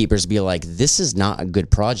gatekeepers to be like, this is not a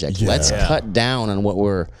good project. Yeah. Let's cut down on what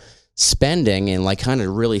we're spending and like kind of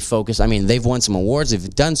really focus. I mean, they've won some awards. They've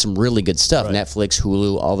done some really good stuff. Right. Netflix,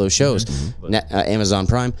 Hulu, all those shows, Amazon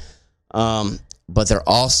Prime. But they're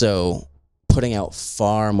also putting out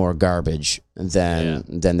far more garbage than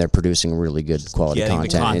they're producing really good quality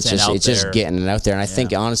content. It's just getting it out there. And I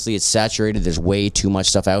think honestly it's saturated. There's way too much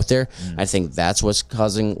stuff out there. I think that's what's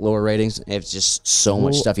causing lower ratings. It's just so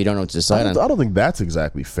much stuff you don't know what to decide on. I don't think that's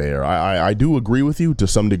exactly fair. I do agree with you to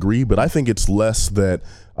some degree, but I think it's less that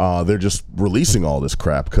they're just releasing all this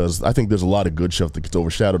crap because I think there's a lot of good stuff that gets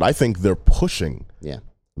overshadowed. I think they're pushing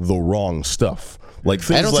the wrong stuff. Like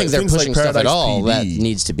I don't think they're pushing stuff at all. PD. That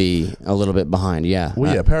needs to be a little bit behind. Yeah.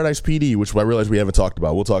 Well, Paradise PD, which I realize we haven't talked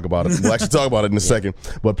about. We'll talk about it. We'll actually talk about it in a second.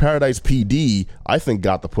 But Paradise PD, I think,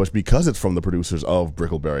 got the push because it's from the producers of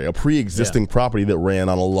Brickleberry, a pre-existing property that ran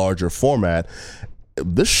on a larger format.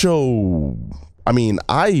 This show, I mean,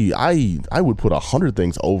 I would put 100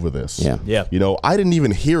 things over this. Yeah. I didn't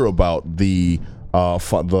even hear about the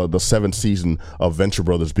seventh season of Venture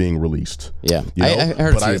Brothers being released. Yeah, I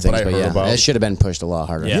heard a few things, but it should have been pushed a lot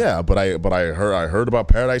harder. Yeah, but I heard about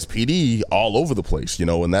Paradise PD all over the place,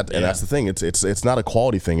 and that's the thing. It's not a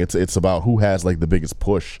quality thing. It's about who has like the biggest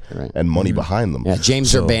push and money behind them. Yeah,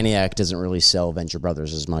 James Urbaniak doesn't really sell Venture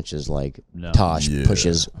Brothers as much as like Tosh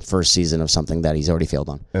pushes first season of something that he's already failed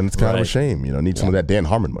on, and it's kind of a shame. Need some of that Dan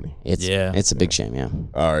Harmon money. It's a big shame. Yeah.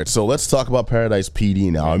 All right, so let's talk about Paradise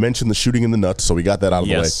PD now. I mentioned the shooting in the nuts, so we got that out of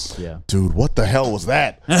the way. Yeah. Dude, what the hell was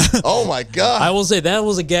that? Oh my god! I will say that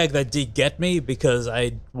was a gag that did get me because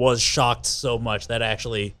I was shocked so much that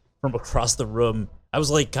actually from across the room, I was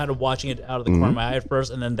like kind of watching it out of the corner of my eye at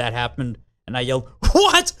first, and then that happened, and I yelled,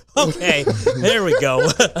 "What?" Okay, there we go.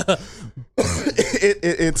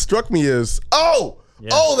 It struck me as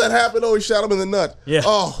that happened. Oh, he shot him in the nut. Yeah.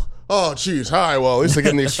 Oh, jeez. All right, well, at least they're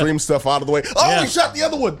getting the extreme stuff out of the way. Oh, he shot the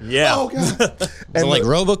other one. Yeah. Oh, God. And like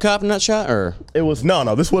RoboCop nut shot, or it was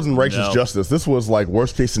no. This wasn't Righteous Justice. This was like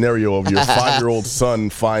worst case scenario of your 5-year-old son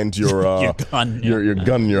finds your gun, your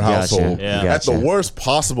gun in your household at the worst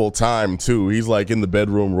possible time too. He's like in the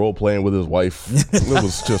bedroom role playing with his wife. It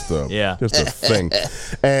was just a thing.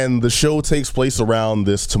 And the show takes place around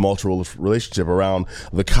this tumultuous relationship around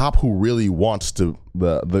the cop who really wants to.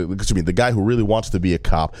 The guy who really wants to be a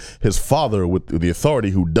cop, his father with the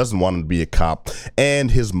authority who doesn't want him to be a cop,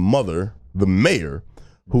 and his mother, the mayor,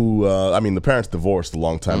 who the parents divorced a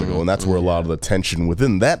long time ago, and that's where a lot of the tension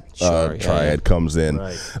within that triad comes in,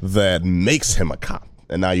 that makes him a cop.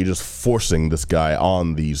 And now you're just forcing this guy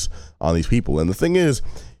on these people. And the thing is,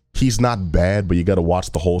 he's not bad, but you got to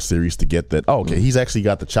watch the whole series to get that. Oh, okay, he's actually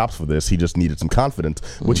got the chops for this. He just needed some confidence,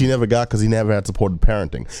 which he never got because he never had supported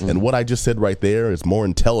parenting. And what I just said right there is more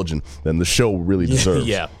intelligent than the show really deserves.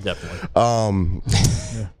 Yeah, definitely.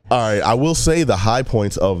 All right, I will say the high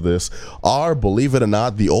points of this are, believe it or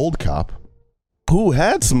not, the old cop, who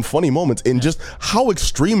had some funny moments in just how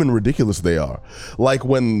extreme and ridiculous they are. Like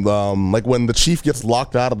when the chief gets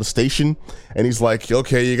locked out of the station, and he's like,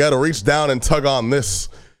 "Okay, you got to reach down and tug on this.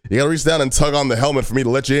 You got to reach down and tug on the helmet for me to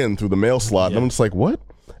let you in through the mail slot." And I'm just like, "What?"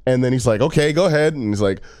 And then he's like, "Okay, go ahead." And he's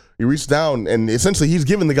like, he reached down, and essentially he's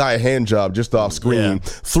giving the guy a hand job just off screen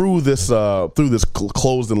through this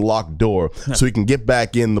closed and locked door so he can get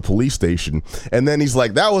back in the police station. And then he's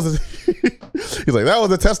like, that was He's like, that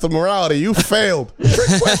was a test of morality. You failed.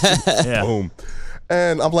 Trick question. Yeah. Boom.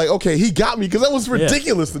 And I'm like, okay, he got me because that was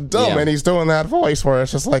ridiculous and dumb. Yeah. And he's doing that voice where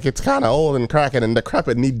it's just like, it's kind of old and cracking and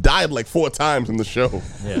decrepit. And he died like 4 times in the show.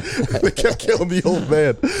 Yeah. They kept killing the old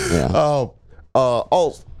man.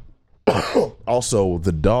 Also,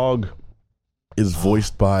 the dog is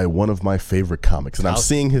voiced by one of my favorite comics. And I'm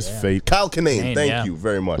seeing his face. Kyle Kinane. Thank you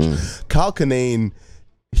very much. Kyle Kinane,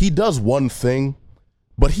 he does one thing,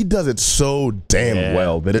 but he does it so damn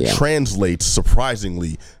well that it translates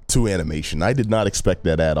surprisingly to animation. I did not expect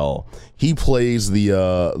that at all. He plays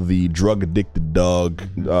the drug addicted dog,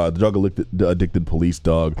 drug addicted police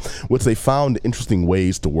dog, which they found interesting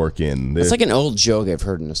ways to work in. It's like an old joke I've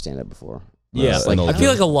heard in a stand-up before. Yeah, I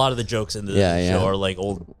feel like a lot of the jokes in the show are like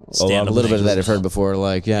old stand-up. A little bit of that I've heard before.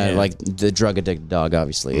 Like like the drug addicted dog.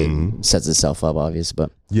 Obviously, it sets itself up. Obvious,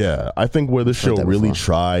 but I think where the show really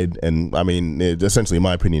tried, and I mean, it essentially, in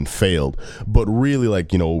my opinion, failed, but really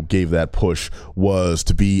gave that push was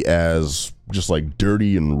to be as just like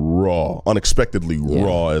dirty and raw, unexpectedly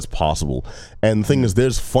raw as possible. And the thing is,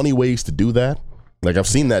 there's funny ways to do that. Like, I've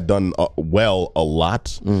seen that done well a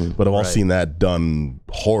lot, but I've also seen that done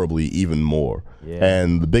horribly even more. Yeah.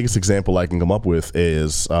 And the biggest example I can come up with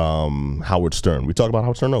is Howard Stern. We talked about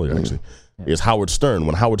Howard Stern earlier, actually. Is Howard Stern.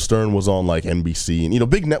 When Howard Stern was on like NBC and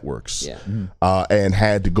big networks, and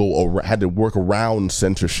had to work around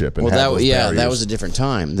censorship. And that was a different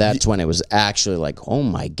time. That's when it was actually like, oh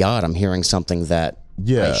my God, I'm hearing something that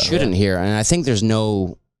I shouldn't hear, and I think there's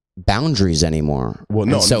no boundaries anymore. Well,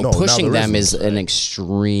 no, and so no, pushing them is an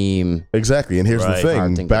extreme. Exactly, and here's the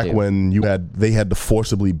thing: back when they had to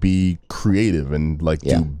forcibly be creative and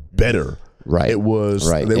do better. Right, it was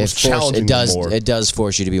challenging. It does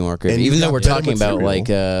force you to be more creative. Even though we're talking about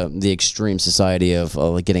the extreme society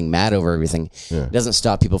of getting mad over everything, it doesn't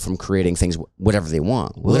stop people from creating things whatever they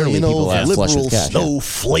want. Literally, people have flush with cash.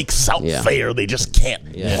 Snowflakes out there, they just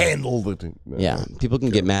can't handle the thing. People can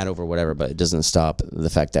get mad over whatever, but it doesn't stop the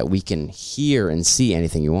fact that we can hear and see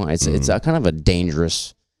anything you want. It's a kind of a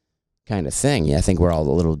dangerous kind of thing. Yeah, I think we're all a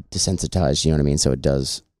little desensitized. You know what I mean? So it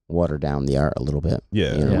does water down the art a little bit.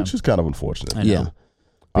 Which is kind of unfortunate.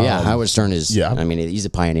 But Howard Stern is, I mean, he's a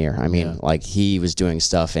pioneer. I mean, he was doing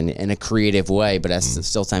stuff in a creative way, but at the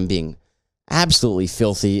still time being absolutely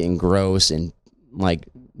filthy and gross and like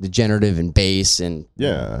degenerative and base and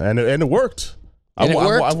and it worked.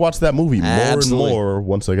 I watched that movie more and more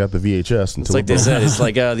once I got the VHS. It's like they said, it's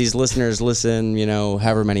like these listeners listen,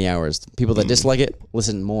 however many hours. People that dislike it,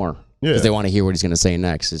 listen more. Because they want to hear what he's going to say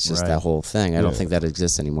next. It's just that whole thing. I don't think that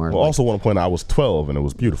exists anymore. Well, also want to point out I was 12 and it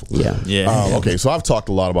was beautiful. Okay, so I've talked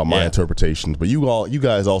a lot about my interpretations, but you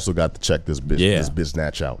guys also got to check this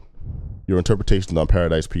biznatch out. Your interpretations on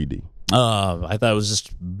Paradise PD. I thought it was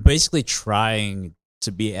just basically trying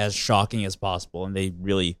to be as shocking as possible, and they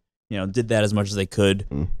really did that as much as they could.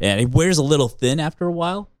 And it wears a little thin after a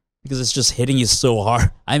while because it's just hitting you so hard.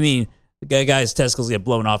 I mean, the guy's testicles get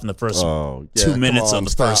blown off in the first 2 minutes of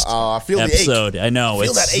the first I feel episode. The ache. I know. I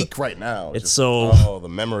feel that ache right now. It's so... the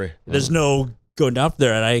memory. There's no going up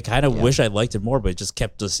there, and I kind of wish I liked it more, but it just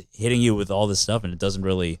kept just hitting you with all this stuff, and it doesn't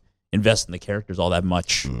really invest in the characters all that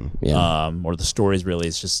much. Or the stories, really.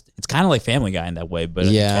 It's kind of like Family Guy in that way, but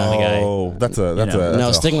Family Guy... that's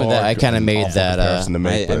a sticking with that, I kind of made that... I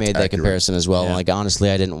made that comparison as well. Like, honestly,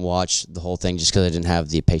 I didn't watch the whole thing just because I didn't have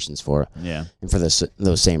the patience for it. And for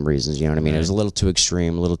those same reasons, you know what I mean? It was a little too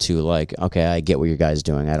extreme, a little too like, okay, I get what you guys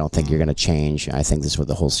doing. I don't think you're going to change. I think this is what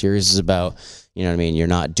the whole series is about. You know what I mean? You're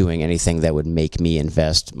not doing anything that would make me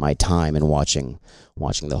invest my time in watching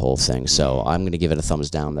the whole thing. So I'm going to give it a thumbs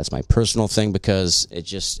down. That's my personal thing because it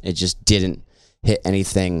just didn't hit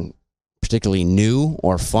anything particularly new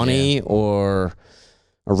or funny or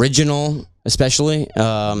original, especially.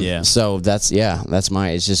 So that's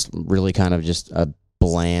my. It's just really kind of just a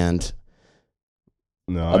bland,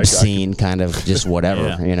 obscene kind of just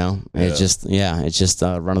whatever. It's just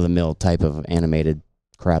a run of the mill type of animated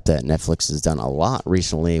crap that Netflix has done a lot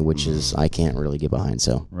recently, which is I can't really get behind.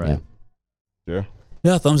 So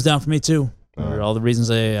yeah, thumbs down for me too. For all the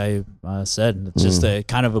reasons I said. It's just a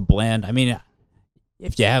kind of a bland. I mean,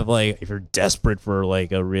 if you're desperate for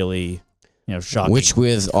like a really shocking, which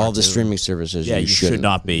with all the streaming services, you should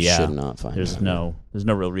not be. You should not find. There's no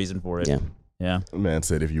real reason for it. Yeah. The man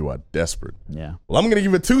said if you are desperate. Yeah. Well, I'm gonna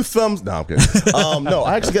give it 2 thumbs. No, I'm kidding. No,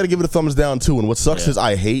 I actually got to give it a thumbs down too. And what sucks is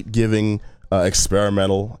I hate giving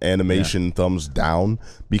experimental animation thumbs down,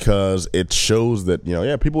 because it shows that,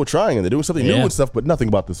 people were trying and they're doing something new and stuff, but nothing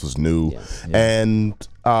about this was new. And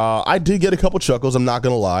I did get a couple chuckles, I'm not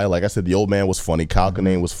gonna lie. Like I said, the old man was funny, Kyle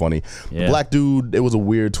Kinane was funny. The black dude, it was a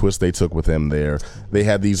weird twist they took with him there. They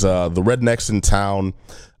had these the rednecks in town.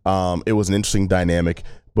 It was an interesting dynamic.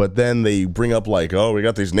 But then they bring up like, oh, we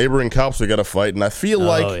got these neighboring cops we got to fight. And I feel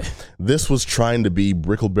like this was trying to be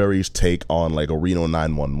Brickleberry's take on like a Reno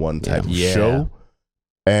 911 type of show.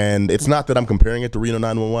 And it's not that I'm comparing it to Reno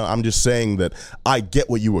 911. I'm just saying that I get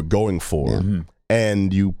what you were going for.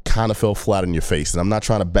 And you kind of fell flat on your face. And I'm not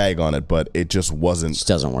trying to bag on it, but it just wasn't. Just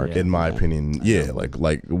doesn't work. In my opinion,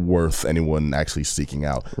 like worth anyone actually seeking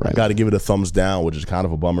out. I got to give it a thumbs down, which is kind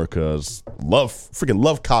of a bummer because freaking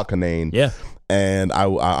love Kyle Kinane. Yeah. And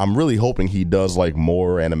I'm really hoping he does like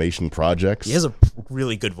more animation projects. He has a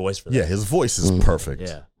really good voice for that. Yeah, his voice is perfect.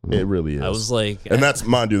 Yeah. It really is. I was like, and that's,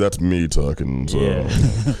 mind you, that's me talking. So.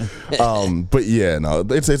 But yeah, no,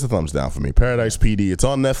 it's a thumbs down for me. Paradise PD. It's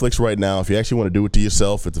on Netflix right now. If you actually want to do it to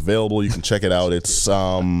yourself, it's available. You can check it out. It's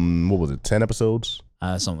what was it? 10 episodes?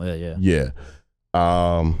 Something like that. Yeah.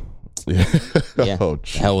 Oh,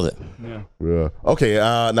 hell with it. Yeah. Okay.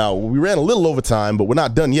 Now we ran a little over time, but we're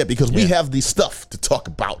not done yet because we have the stuff to talk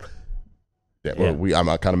about. I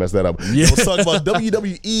kind of messed that up. Let's talk about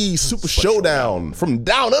WWE Super Showdown from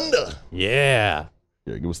Down Under. Yeah.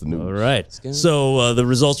 Yeah, give us the news. All right. So the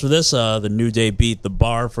results for this: the New Day beat the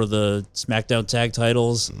Bar for the SmackDown Tag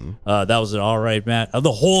Titles. That was an all right match.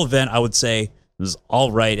 The whole event, I would say, was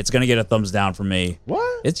all right. It's gonna get a thumbs down from me.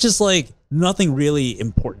 What? It's just like nothing really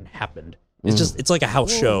important happened. It's like a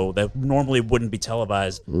house show that normally wouldn't be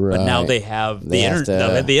televised, but now they have the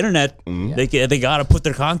internet. They got to put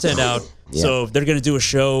their content out. So if they're going to do a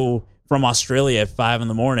show from Australia at 5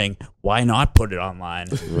 a.m, why not put it online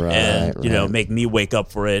make me wake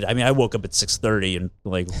up for it? I mean, I woke up at 6:30 and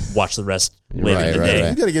like watch the rest later in the day.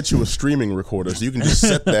 You got to get you a streaming recorder so you can just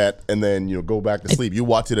set that and then go back to sleep. You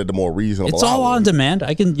watch it at a more reasonable. It's all on demand.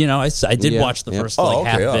 I can I did watch the first half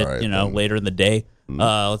of it. Right, later in the day.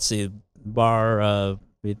 Let's see. Bar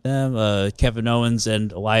beat them. Kevin Owens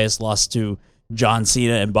and Elias lost to John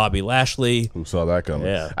Cena and Bobby Lashley. Who saw that coming?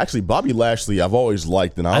 Yeah. Actually, Bobby Lashley, I've always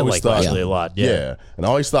liked, and I always like thought Lashley a lot. Yeah. And I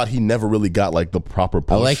always thought he never really got like the proper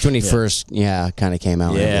push. I liked when he first, kind of came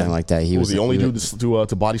out and everything like that. He was the only dude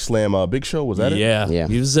to body slam Big Show. Was that it? Yeah.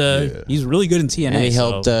 He was. He's really good in TNA. And he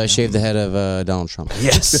helped shave the head of Donald Trump.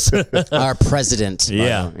 Yes, our president.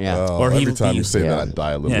 Yeah. Or every time you say that, I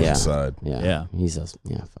die a little inside. Yeah. He's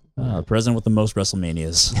president with the most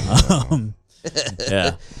WrestleManias.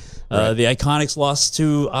 The Iconics lost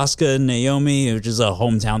to Asuka and Naomi, which is a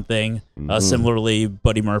hometown thing. Similarly,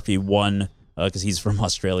 Buddy Murphy won because he's from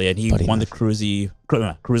Australia, and he won the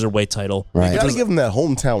cruiserweight title. Right. You got to give him that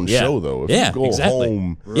hometown show, though. If you go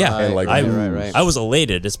home, and like I was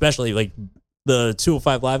elated, especially like the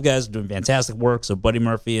 205 Live guys are doing fantastic work. So Buddy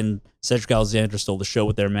Murphy and Cedric Alexander stole the show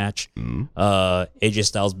with their match. AJ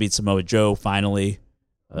Styles beat Samoa Joe finally.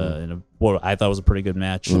 In what I thought was a pretty good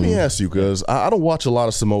match. Let me ask you, because I don't watch a lot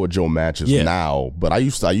of Samoa Joe matches now, but I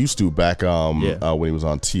used to back when he was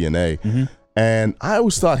on TNA, and I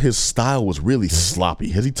always thought his style was really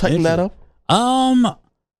sloppy. Has he tightened that up?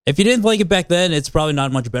 If you didn't like it back then, it's probably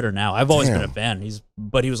not much better now. I've always been a fan.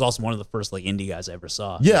 But he was also one of the first like indie guys I ever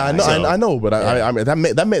saw. Yeah, I know, I know, but I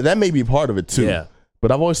mean that may be part of it too. Yeah.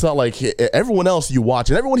 But I've always thought like everyone else you watch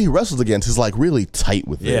and everyone he wrestles against is like really tight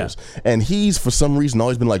with theirs. And he's for some reason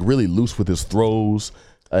always been like really loose with his throws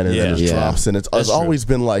and his drops. And it's always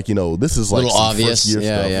been like, this is like a little obvious. First year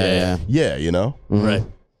stuff. Yeah, Right.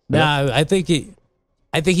 Nah, I think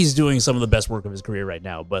he's doing some of the best work of his career right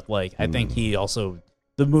now. But like I think he also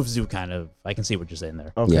the moves do kind of. I can see what you're saying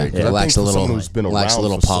there. Okay, it lacks a little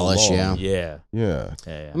polish. So yeah. I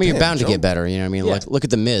mean, you're bound to get better. You know what I mean? Like, look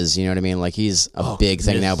at the Miz. You know what I mean? Like, he's a big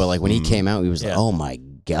thing now. But like when he came out, he was like, oh my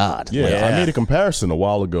god. Yeah, I made a comparison a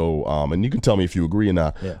while ago, and you can tell me if you agree or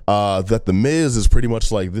not. That the Miz is pretty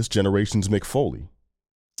much like this generation's Mick Foley.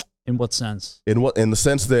 In what sense? In the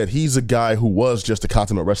sense that he's a guy who was just a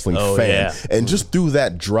consummate wrestling fan, and just through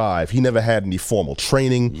that drive, he never had any formal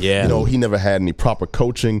training. He never had any proper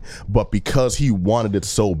coaching, but because he wanted it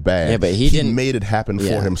so bad, but he didn't made it happen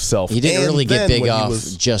for himself. He didn't really get big off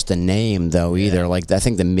just a name though either. Like I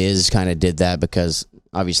think the Miz kind of did that because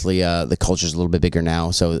obviously the culture's a little bit bigger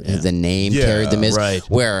now, so the name carried the Miz. Right.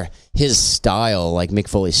 Where his style, like Mick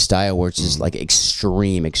Foley's style, where it's just like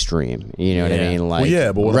extreme. You know what I mean? Like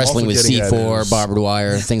but what wrestling I'm with also getting at C4, is- barbed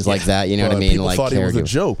wire, things like that. You know what I mean? People Like thought it was a caregiver.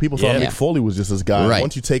 joke. People thought Mick Foley was just this guy. Right.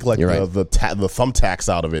 Once you take like You're right. the thumbtacks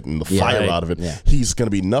out of it and the fire out of it, he's going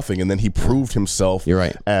to be nothing. And then he proved himself. You're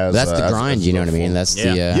right. As that's the as- grind. as You know the what I mean? full- That's the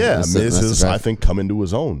Miz that's has, the I think, come into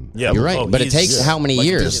his own. Yeah, You're right, but it takes how many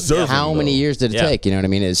years? deserving, How many though. years did it take? You know what I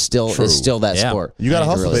mean? It's still that sport. You got to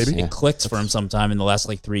hustle, Really, baby. yeah. It clicked for him sometime in the last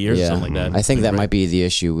like 3 years or something like that. I think that might be the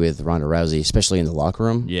issue with Ronda Rousey, especially in the locker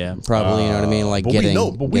room. Yeah. Probably, you know what I mean? Like But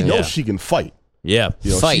getting. we know she can fight. Yeah.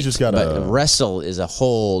 You know, fight, she just got but wrestle is a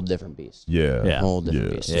whole different beast. Yeah. Whole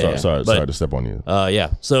different beast. Yeah. Sorry But- to step on you.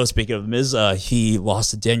 Yeah. So speaking of Miz, he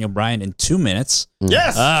lost to Daniel Bryan in 2 minutes.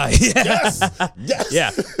 Yes. Yes. Yes. Yeah.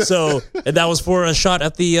 So and that was for a shot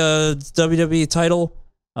at the WWE title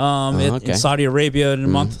in Saudi Arabia in a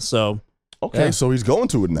month. So Okay, so he's going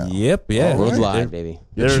to it now. yep. Yeah. World Right. Live, baby.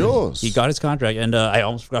 It's yours. He got his contract, and I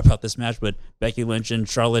almost forgot about this match, but Becky Lynch and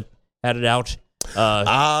Charlotte had it out.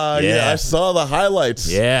 Yeah, I saw the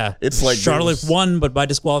highlights. Yeah. It's like Charlotte there's- won, but by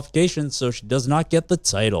disqualification, so she does not get the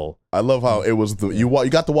title. I love how it was you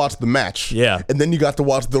got to watch the match. Yeah. And then you got to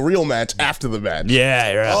watch the real match after the match.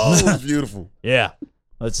 Yeah. Right. Oh, it was beautiful. Yeah.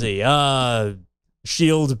 Let's see.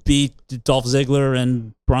 Shield beat Dolph Ziggler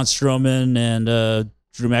and Braun Strowman and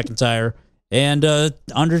Drew McIntyre. And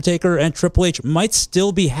Undertaker and Triple H might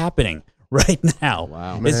still be happening right now.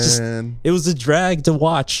 Wow. It's Man. just, it was a drag to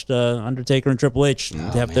watch Undertaker and Triple H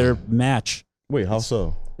have their match. Wait, how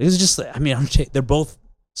so? It was just, I mean, they're both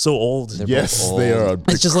so old. Yes, they are.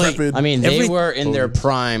 It's just like- decrepit. I mean, they Every- were in their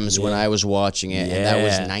primes when I was watching it, and that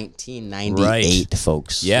was Yeah. 1998,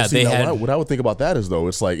 folks. Yeah, See, they now, had. what I would think about that is though,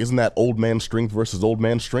 it's like, isn't that old man strength versus old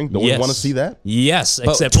man strength? Don't we Yes. want to see that? Yes,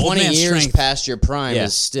 But except old 20 man years strength. past your prime Yeah.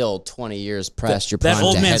 is still 20 years past your prime That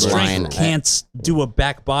old to man headline. strength can't do a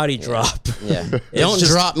back body drop. Yeah. Don't just-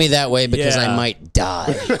 drop me that way because I Yeah. might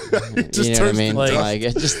die. Just you know what I turns mean? to dust. Like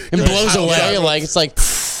it just it blows away. Like it's like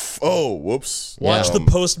Oh, whoops. Watch the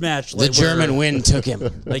post match. the German wind took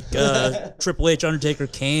him. Like Triple H, Undertaker,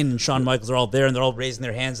 Kane, and Shawn Michaels are all there, and they're all raising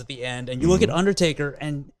their hands at the end. And you look at Undertaker,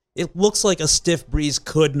 and it looks like a stiff breeze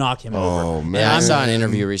could knock him over. Oh man. Yeah, I saw an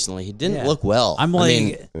interview recently. He didn't look well. I'm like, I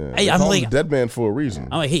mean, They I'm call like, him the dead man for a reason.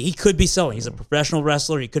 I'm like, he could be selling. He's a professional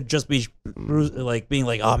wrestler. He could just be like being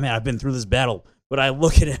like, oh man, I've been through this battle. But I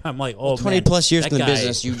look at him, I'm like, oh 20 man, plus years that in the guy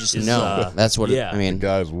business, you just is, know. That's what yeah. I mean.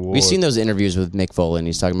 Guys, war. We've seen those interviews with Mick Foley, and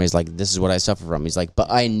he's talking about, he's like, this is what I suffer from. He's like,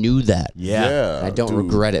 but I knew that. Yeah. I don't dude.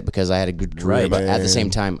 regret it because I had a good career. Right, but at the man. same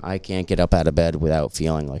time, I can't get up out of bed without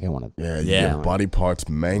feeling like I want to. Yeah, Yeah. your body parts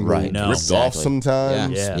mangled, Right. No. ripped off Exactly.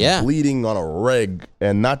 sometimes, Yeah. Yeah. bleeding on a reg,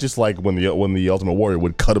 and not just like when the Ultimate Warrior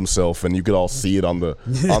would cut himself, and you could all see it on the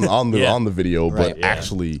Yeah. on the video, Right. but Yeah.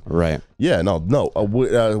 actually, Right. yeah, no,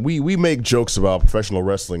 we make jokes about professional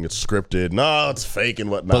wrestling. It's scripted, no, it's fake and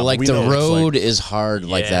whatnot. But like we the know it's road like, is hard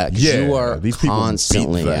like Yeah. that. 'Cause yeah, you are these people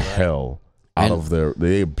constantly. beat the hell out And- of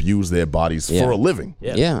they abuse their bodies Yeah. for a living.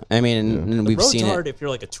 Yeah. I mean, and we've Road's seen hard it. if you're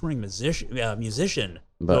like a touring musician.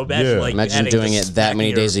 But- so imagine, Yeah. like, Imagine adding doing this it that back many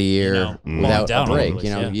in days a your, year you know, falling without down a all break. over the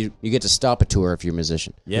You know, place, you get to stop a tour if you're a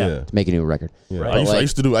musician yeah. Yeah. to make a new record. Yeah. Right. I used Like-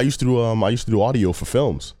 to do audio for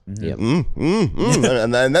films. Yep.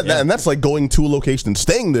 And that's like going to a location and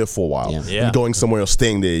staying there for a while. Yeah. Yeah. You're going somewhere else,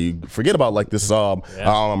 staying there. You forget about like this. I'm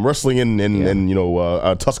wrestling in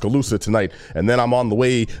Tuscaloosa tonight, and then I'm on the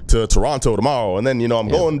way to Toronto tomorrow, and then I'm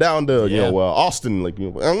going down to Austin. Like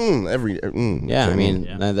Yeah, I mean,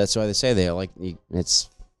 that's why they say they're like, it's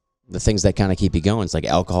the things that kind of keep you going. It's like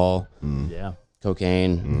alcohol, Yeah.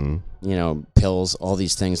 cocaine, pills, all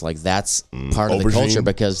these things. Like that's part of the Aubergine. culture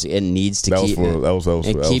because it needs to That was keep. for- that was- that was-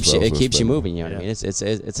 it that was- keeps that you. was It keeps you spending. moving. You know what I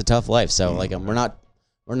mean? It's a tough life. So like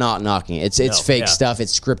we're not knocking it. It's No, fake yeah. stuff.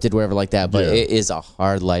 It's scripted, whatever like that. But Yeah. it is a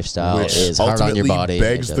hard lifestyle. Which it is hard on your ultimately body.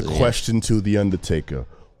 begs It the does- yeah. question to the Undertaker: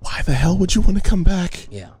 why the hell would you want to come back?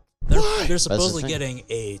 Yeah. They're supposedly thing. getting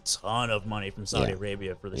a ton of money from Saudi Yeah.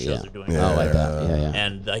 Arabia for the shows Yeah. they're doing. Oh, like that. Yeah, yeah.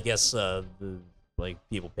 And I guess like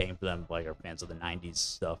people paying for them like are fans of the '90s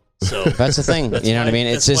stuff. So That's the thing, you know what I mean?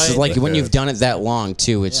 It's that's just why- like when you've done it that long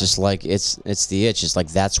too. It's just like it's the itch. It's like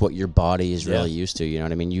that's what your body is really Yeah. used to. You know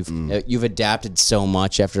what I mean? You've adapted so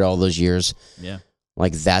much after all those years. yeah.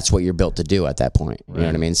 Like that's what you're built to do at that point. You know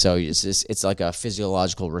what I mean? So it's like a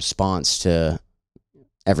physiological response to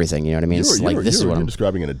everything. You know what I mean? It's like this is what you're I'm.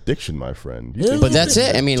 describing an addiction, my friend. But that's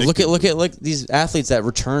it. I mean, look at like these athletes that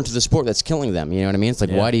return to the sport that's killing them. You know what I mean? It's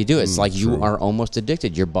like why do you do it? It's like you are almost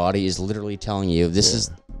addicted. Your body is literally telling you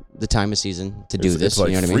this the time of season to do this. It's like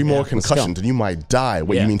you know what I 3 mean? more Let's go. concussions and you might die.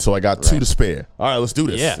 What Yeah. you mean? So I got 2 to spare. All right, let's do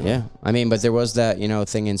this. Yeah. Yeah, I mean, but there was that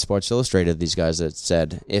thing in Sports Illustrated. These guys that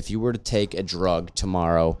said if you were to take a drug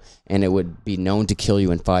tomorrow and it would be known to kill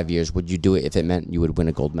you in 5 years, would you do it if it meant you would win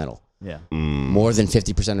a gold medal? Yeah. More than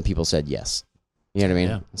 50% of people said yes. You know what I mean?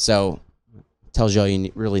 Yeah. So tells you all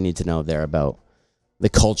you really need to know there about the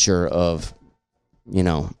culture of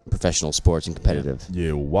professional sports and competitive.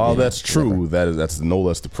 Yeah, while that's true, that's no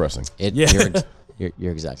less depressing.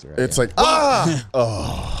 You're exactly right. It's like All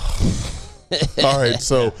right,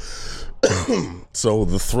 so so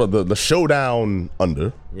the showdown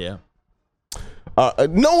under. Yeah.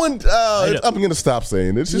 No one. I'm gonna stop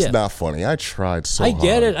saying it. It's just Yeah. not funny. I tried so. I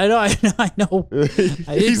get it. I know. I know.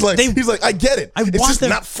 he's like, I get it. It's want just them-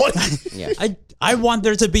 not funny. Yeah. I want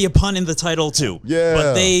there to be a pun in the title too. Yeah.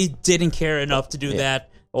 But they didn't care enough to do that,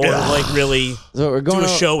 or like really So we're do going a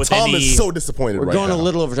show with Tom any. is so disappointed We're right going now. a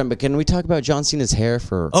little over time, but can we talk about John Cena's hair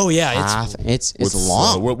for? Oh, yeah, it's What's,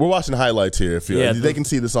 long. we're watching highlights here. If Yeah, they can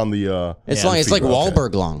see this on the. It's Yeah. long. It's like Okay.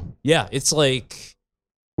 Wahlberg long. Yeah, it's like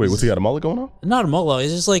Wait, what's he got a mullet going on? not a mullet.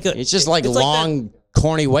 It's just like It's just like it's long,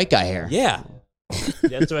 corny white guy hair. that. Yeah.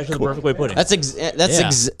 That's actually the perfect way of putting it. That's Yeah.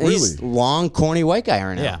 he's long, corny white guy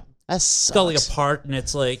right now. Yeah. That's It's got like a part, and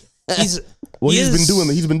it's like he's. Well, he he's is-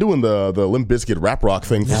 been doing the Limp Bizkit rap rock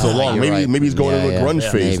thing for so Yeah, long. you're Maybe right. maybe he's going into a grunge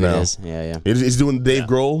phase Maybe now. it is. Yeah. He's doing Dave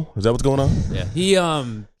Grohl. Is that what's going on? Yeah.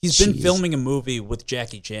 He's been Jeez. filming a movie with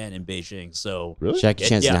Jackie Chan in Beijing. So Really? Jackie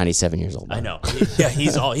Chan's Yeah. 97 years old. I know. Yeah,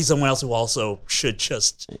 he's someone else who also should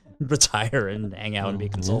just retire and hang out and be a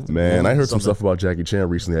consultant. Man, I heard some stuff about Jackie Chan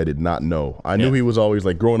recently I did not know. I knew he was always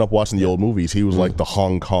like growing up watching the old movies. He was like the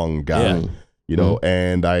Hong Kong guy, Yeah.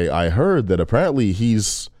 And I heard that apparently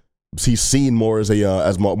he's seen more as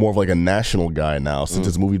more of like a national guy now since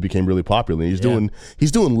his movies became really popular. And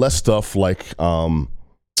he's doing less stuff like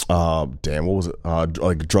what was it?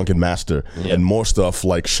 Like Drunken Master, and more stuff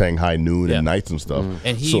like Shanghai Noon and Nights and stuff.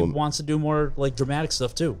 And he So- wants to do more like dramatic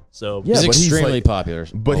stuff too. So Yeah, He's but he's extremely like- popular.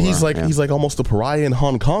 But he's like almost a pariah in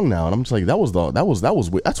Hong Kong now, and I'm just like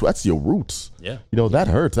that's your roots. Yeah. That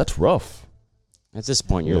hurts. That's rough. At this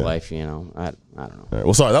point in your life, I don't know. All right,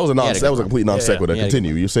 well, sorry, that was a complete non sequitur. Yeah,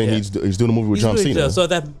 Continue. You're saying Yeah. he's doing a movie with John really Cena. does. So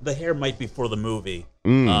that the hair might be for the movie.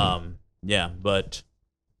 Yeah, but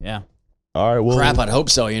yeah. All right, well, Crap, I'd hope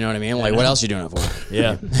so. You know what I mean? Like, what else are you doing it for?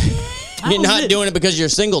 Yeah. You're not doing it because you're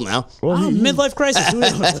single now. Midlife crisis. Who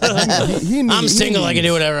knows? I'm single. I can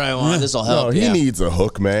do whatever I want. This will help. No, he needs a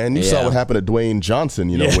hook, man. You saw Yeah. what happened to Dwayne Johnson.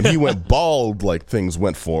 When he went bald, like things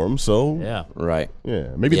went for him. So Yeah. Right.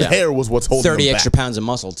 maybe the Yeah. hair was what's holding 30 him extra back. pounds of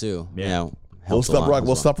muscle too. Yeah. We'll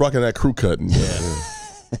stop rocking that crew cut.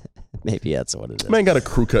 Maybe that's what it is. Man got a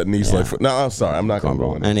crew cut in these like. No, I'm sorry, I'm not gonna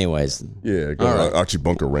go in. Anyways, Yeah, go All right. Archie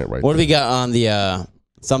Bunker rant right what do there. we got on the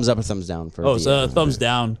thumbs up or thumbs down for? Oh, the, so thumbs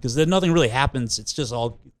down because then nothing really happens. It's just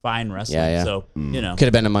all fine wrestling. Yeah. So could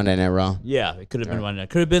have been a Monday Night Raw. yeah, it could have been one. It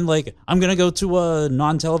could have been like I'm gonna go to a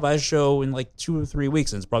non-televised show in like 2 or 3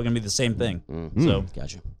 weeks, and it's probably gonna be the same thing. So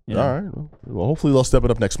Gotcha. you know, All right. Well, hopefully they'll step it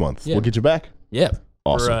up next month. Yeah. We'll get you back. yeah.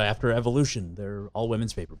 Awesome. For, after Evolution, they're all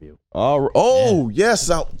women's pay-per-view. Yes,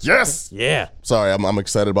 yes. Yeah. Sorry, I'm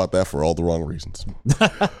excited about that for all the wrong reasons. All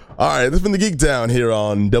right, this has been the Geek Down here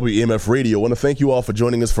on WEMF Radio. I want to thank you all for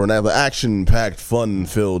joining us for another action-packed,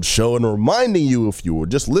 fun-filled show, and reminding you, if you were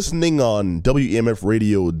just listening on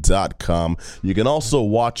WEMFradio.com, you can also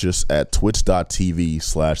watch us at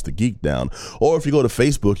twitch.tv/thegeekdown, or if you go to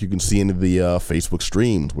Facebook, you can see any of the Facebook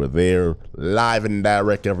streams. We're there live and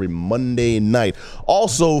direct every Monday night.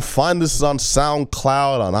 Also, find us on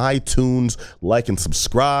SoundCloud, on iTunes, like and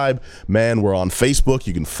subscribe. Man, we're on Facebook.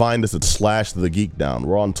 You can find us at /thegeekdown.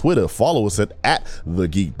 We're on Twitter. Follow us at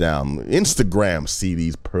 @thegeekdown. Instagram, see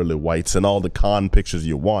these pearly whites and all the con pictures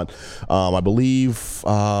you want. I believe,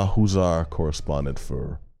 who's our correspondent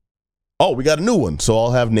for? Oh, we got a new one. So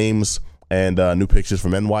I'll have names and new pictures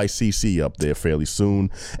from NYCC up there fairly soon.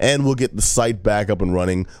 And we'll get the site back up and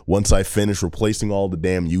running once I finish replacing all the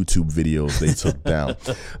damn YouTube videos they took down.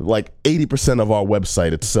 Like 80% of our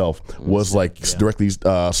website itself was directly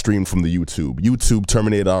streamed from the YouTube. YouTube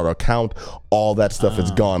terminated our account. All that stuff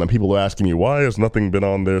is gone. And people are asking me, why has nothing been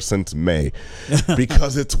on there since May?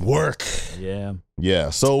 Because it's work. Yeah.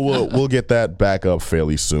 Yeah, so we'll get that back up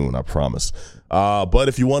fairly soon, I promise. But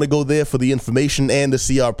if you want to go there for the information and to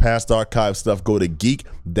see our past archive stuff, go to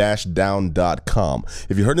geek-down.com.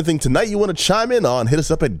 If you heard anything tonight you want to chime in on, hit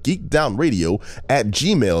us up at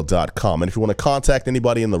geekdownradio@gmail.com. And if you want to contact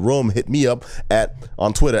anybody in the room, hit me up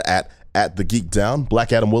on Twitter at the Geek Down.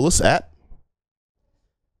 Black Adam Willis at.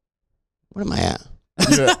 What am I at?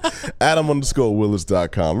 Yeah.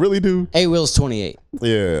 Adam_Willis.com. Really, dude? A Wills 28.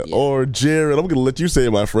 Yeah. Or Jared. I'm going to let you say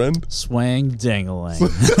it, my friend. Swang dangling.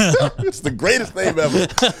 It's the greatest name ever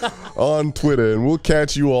on Twitter. And we'll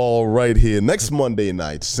catch you all right here next Monday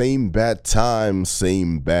night. Same bat time,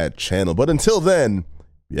 same bat channel. But until then,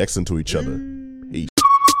 be excellent to each other. Peace.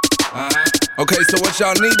 Okay, so what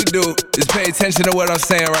y'all need to do is pay attention to what I'm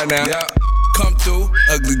saying right now. Yeah. Come through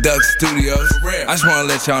Ugly Duck Studios. I just want to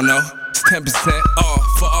let y'all know it's 10% off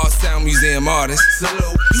for all Sound Museum artists.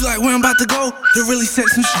 Salute. You like where I'm about to go? To really set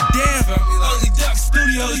some shit down. Ugly Duck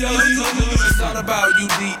Studios, yo. It's all about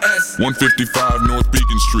UDS. 155 North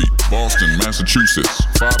Beacon Street, Boston, Massachusetts.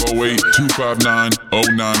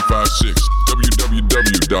 508-259-0956.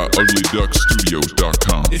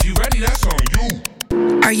 www.uglyduckstudios.com. If you ready, that's on you.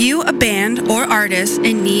 Are you a band or artist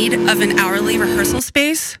in need of an hourly rehearsal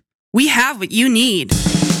space? We have what you need.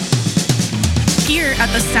 Here at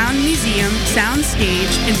the Sound Museum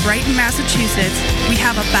Soundstage in Brighton, Massachusetts, we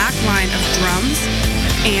have a back line of drums,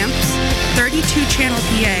 amps, 32-channel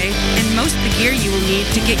PA, and most of the gear you will need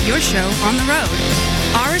to get your show on the road.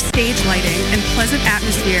 Our stage lighting and pleasant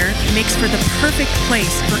atmosphere makes for the perfect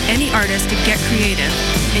place for any artist to get creative,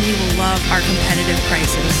 and you will love our competitive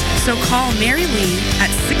prices. So call Mary Lee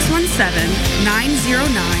at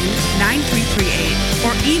 617-909-9338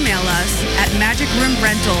 or email us at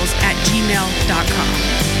magicroomrentals@gmail.com.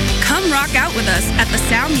 Come rock out with us at the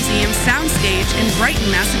Sound Museum Soundstage in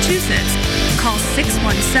Brighton, Massachusetts. Call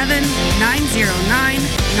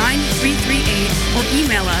 617-909-9338 or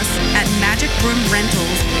email us at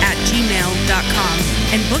magicroomrentals@gmail.com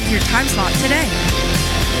and book your time slot today.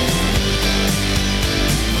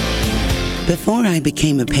 Before I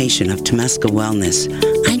became a patient of Temescal Wellness,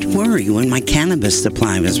 I'd worry when my cannabis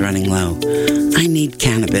supply was running low. I need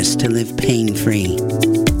cannabis to live pain-free.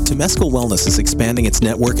 Temescal Wellness is expanding its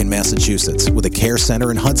network in Massachusetts with a care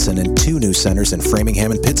center in Hudson and 2 new centers in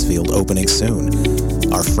Framingham and Pittsfield opening soon.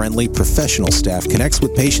 Our friendly, professional staff connects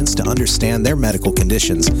with patients to understand their medical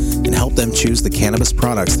conditions and help them choose the cannabis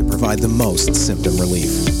products that provide the most symptom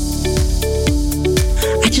relief.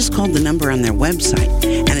 I just called the number on their website,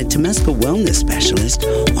 and a Temescal Wellness specialist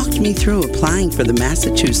walked me through applying for the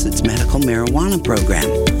Massachusetts Medical Marijuana Program.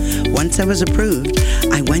 Once I was approved,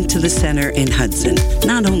 I went to the center in Hudson.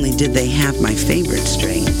 Not only did they have my favorite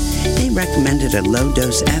strain, they recommended a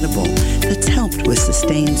low-dose edible that's helped with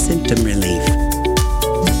sustained symptom relief.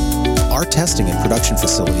 Our testing and production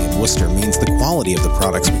facility in Worcester means the quality of the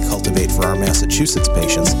products we cultivate for our Massachusetts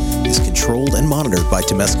patients is controlled and monitored by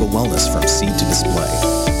Temescal Wellness from seed to display.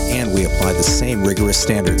 And we apply the same rigorous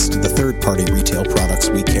standards to the third-party retail products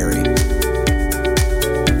we carry.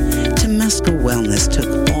 Temescal Wellness took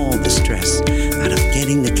all the stress out of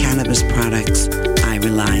getting the cannabis products I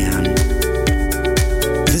rely on.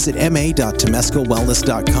 Visit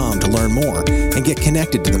ma.temescalwellness.com to learn more and get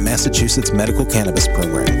connected to the Massachusetts Medical Cannabis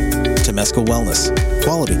Program. Temescal Wellness,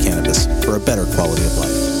 quality cannabis for a better quality of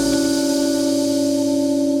life.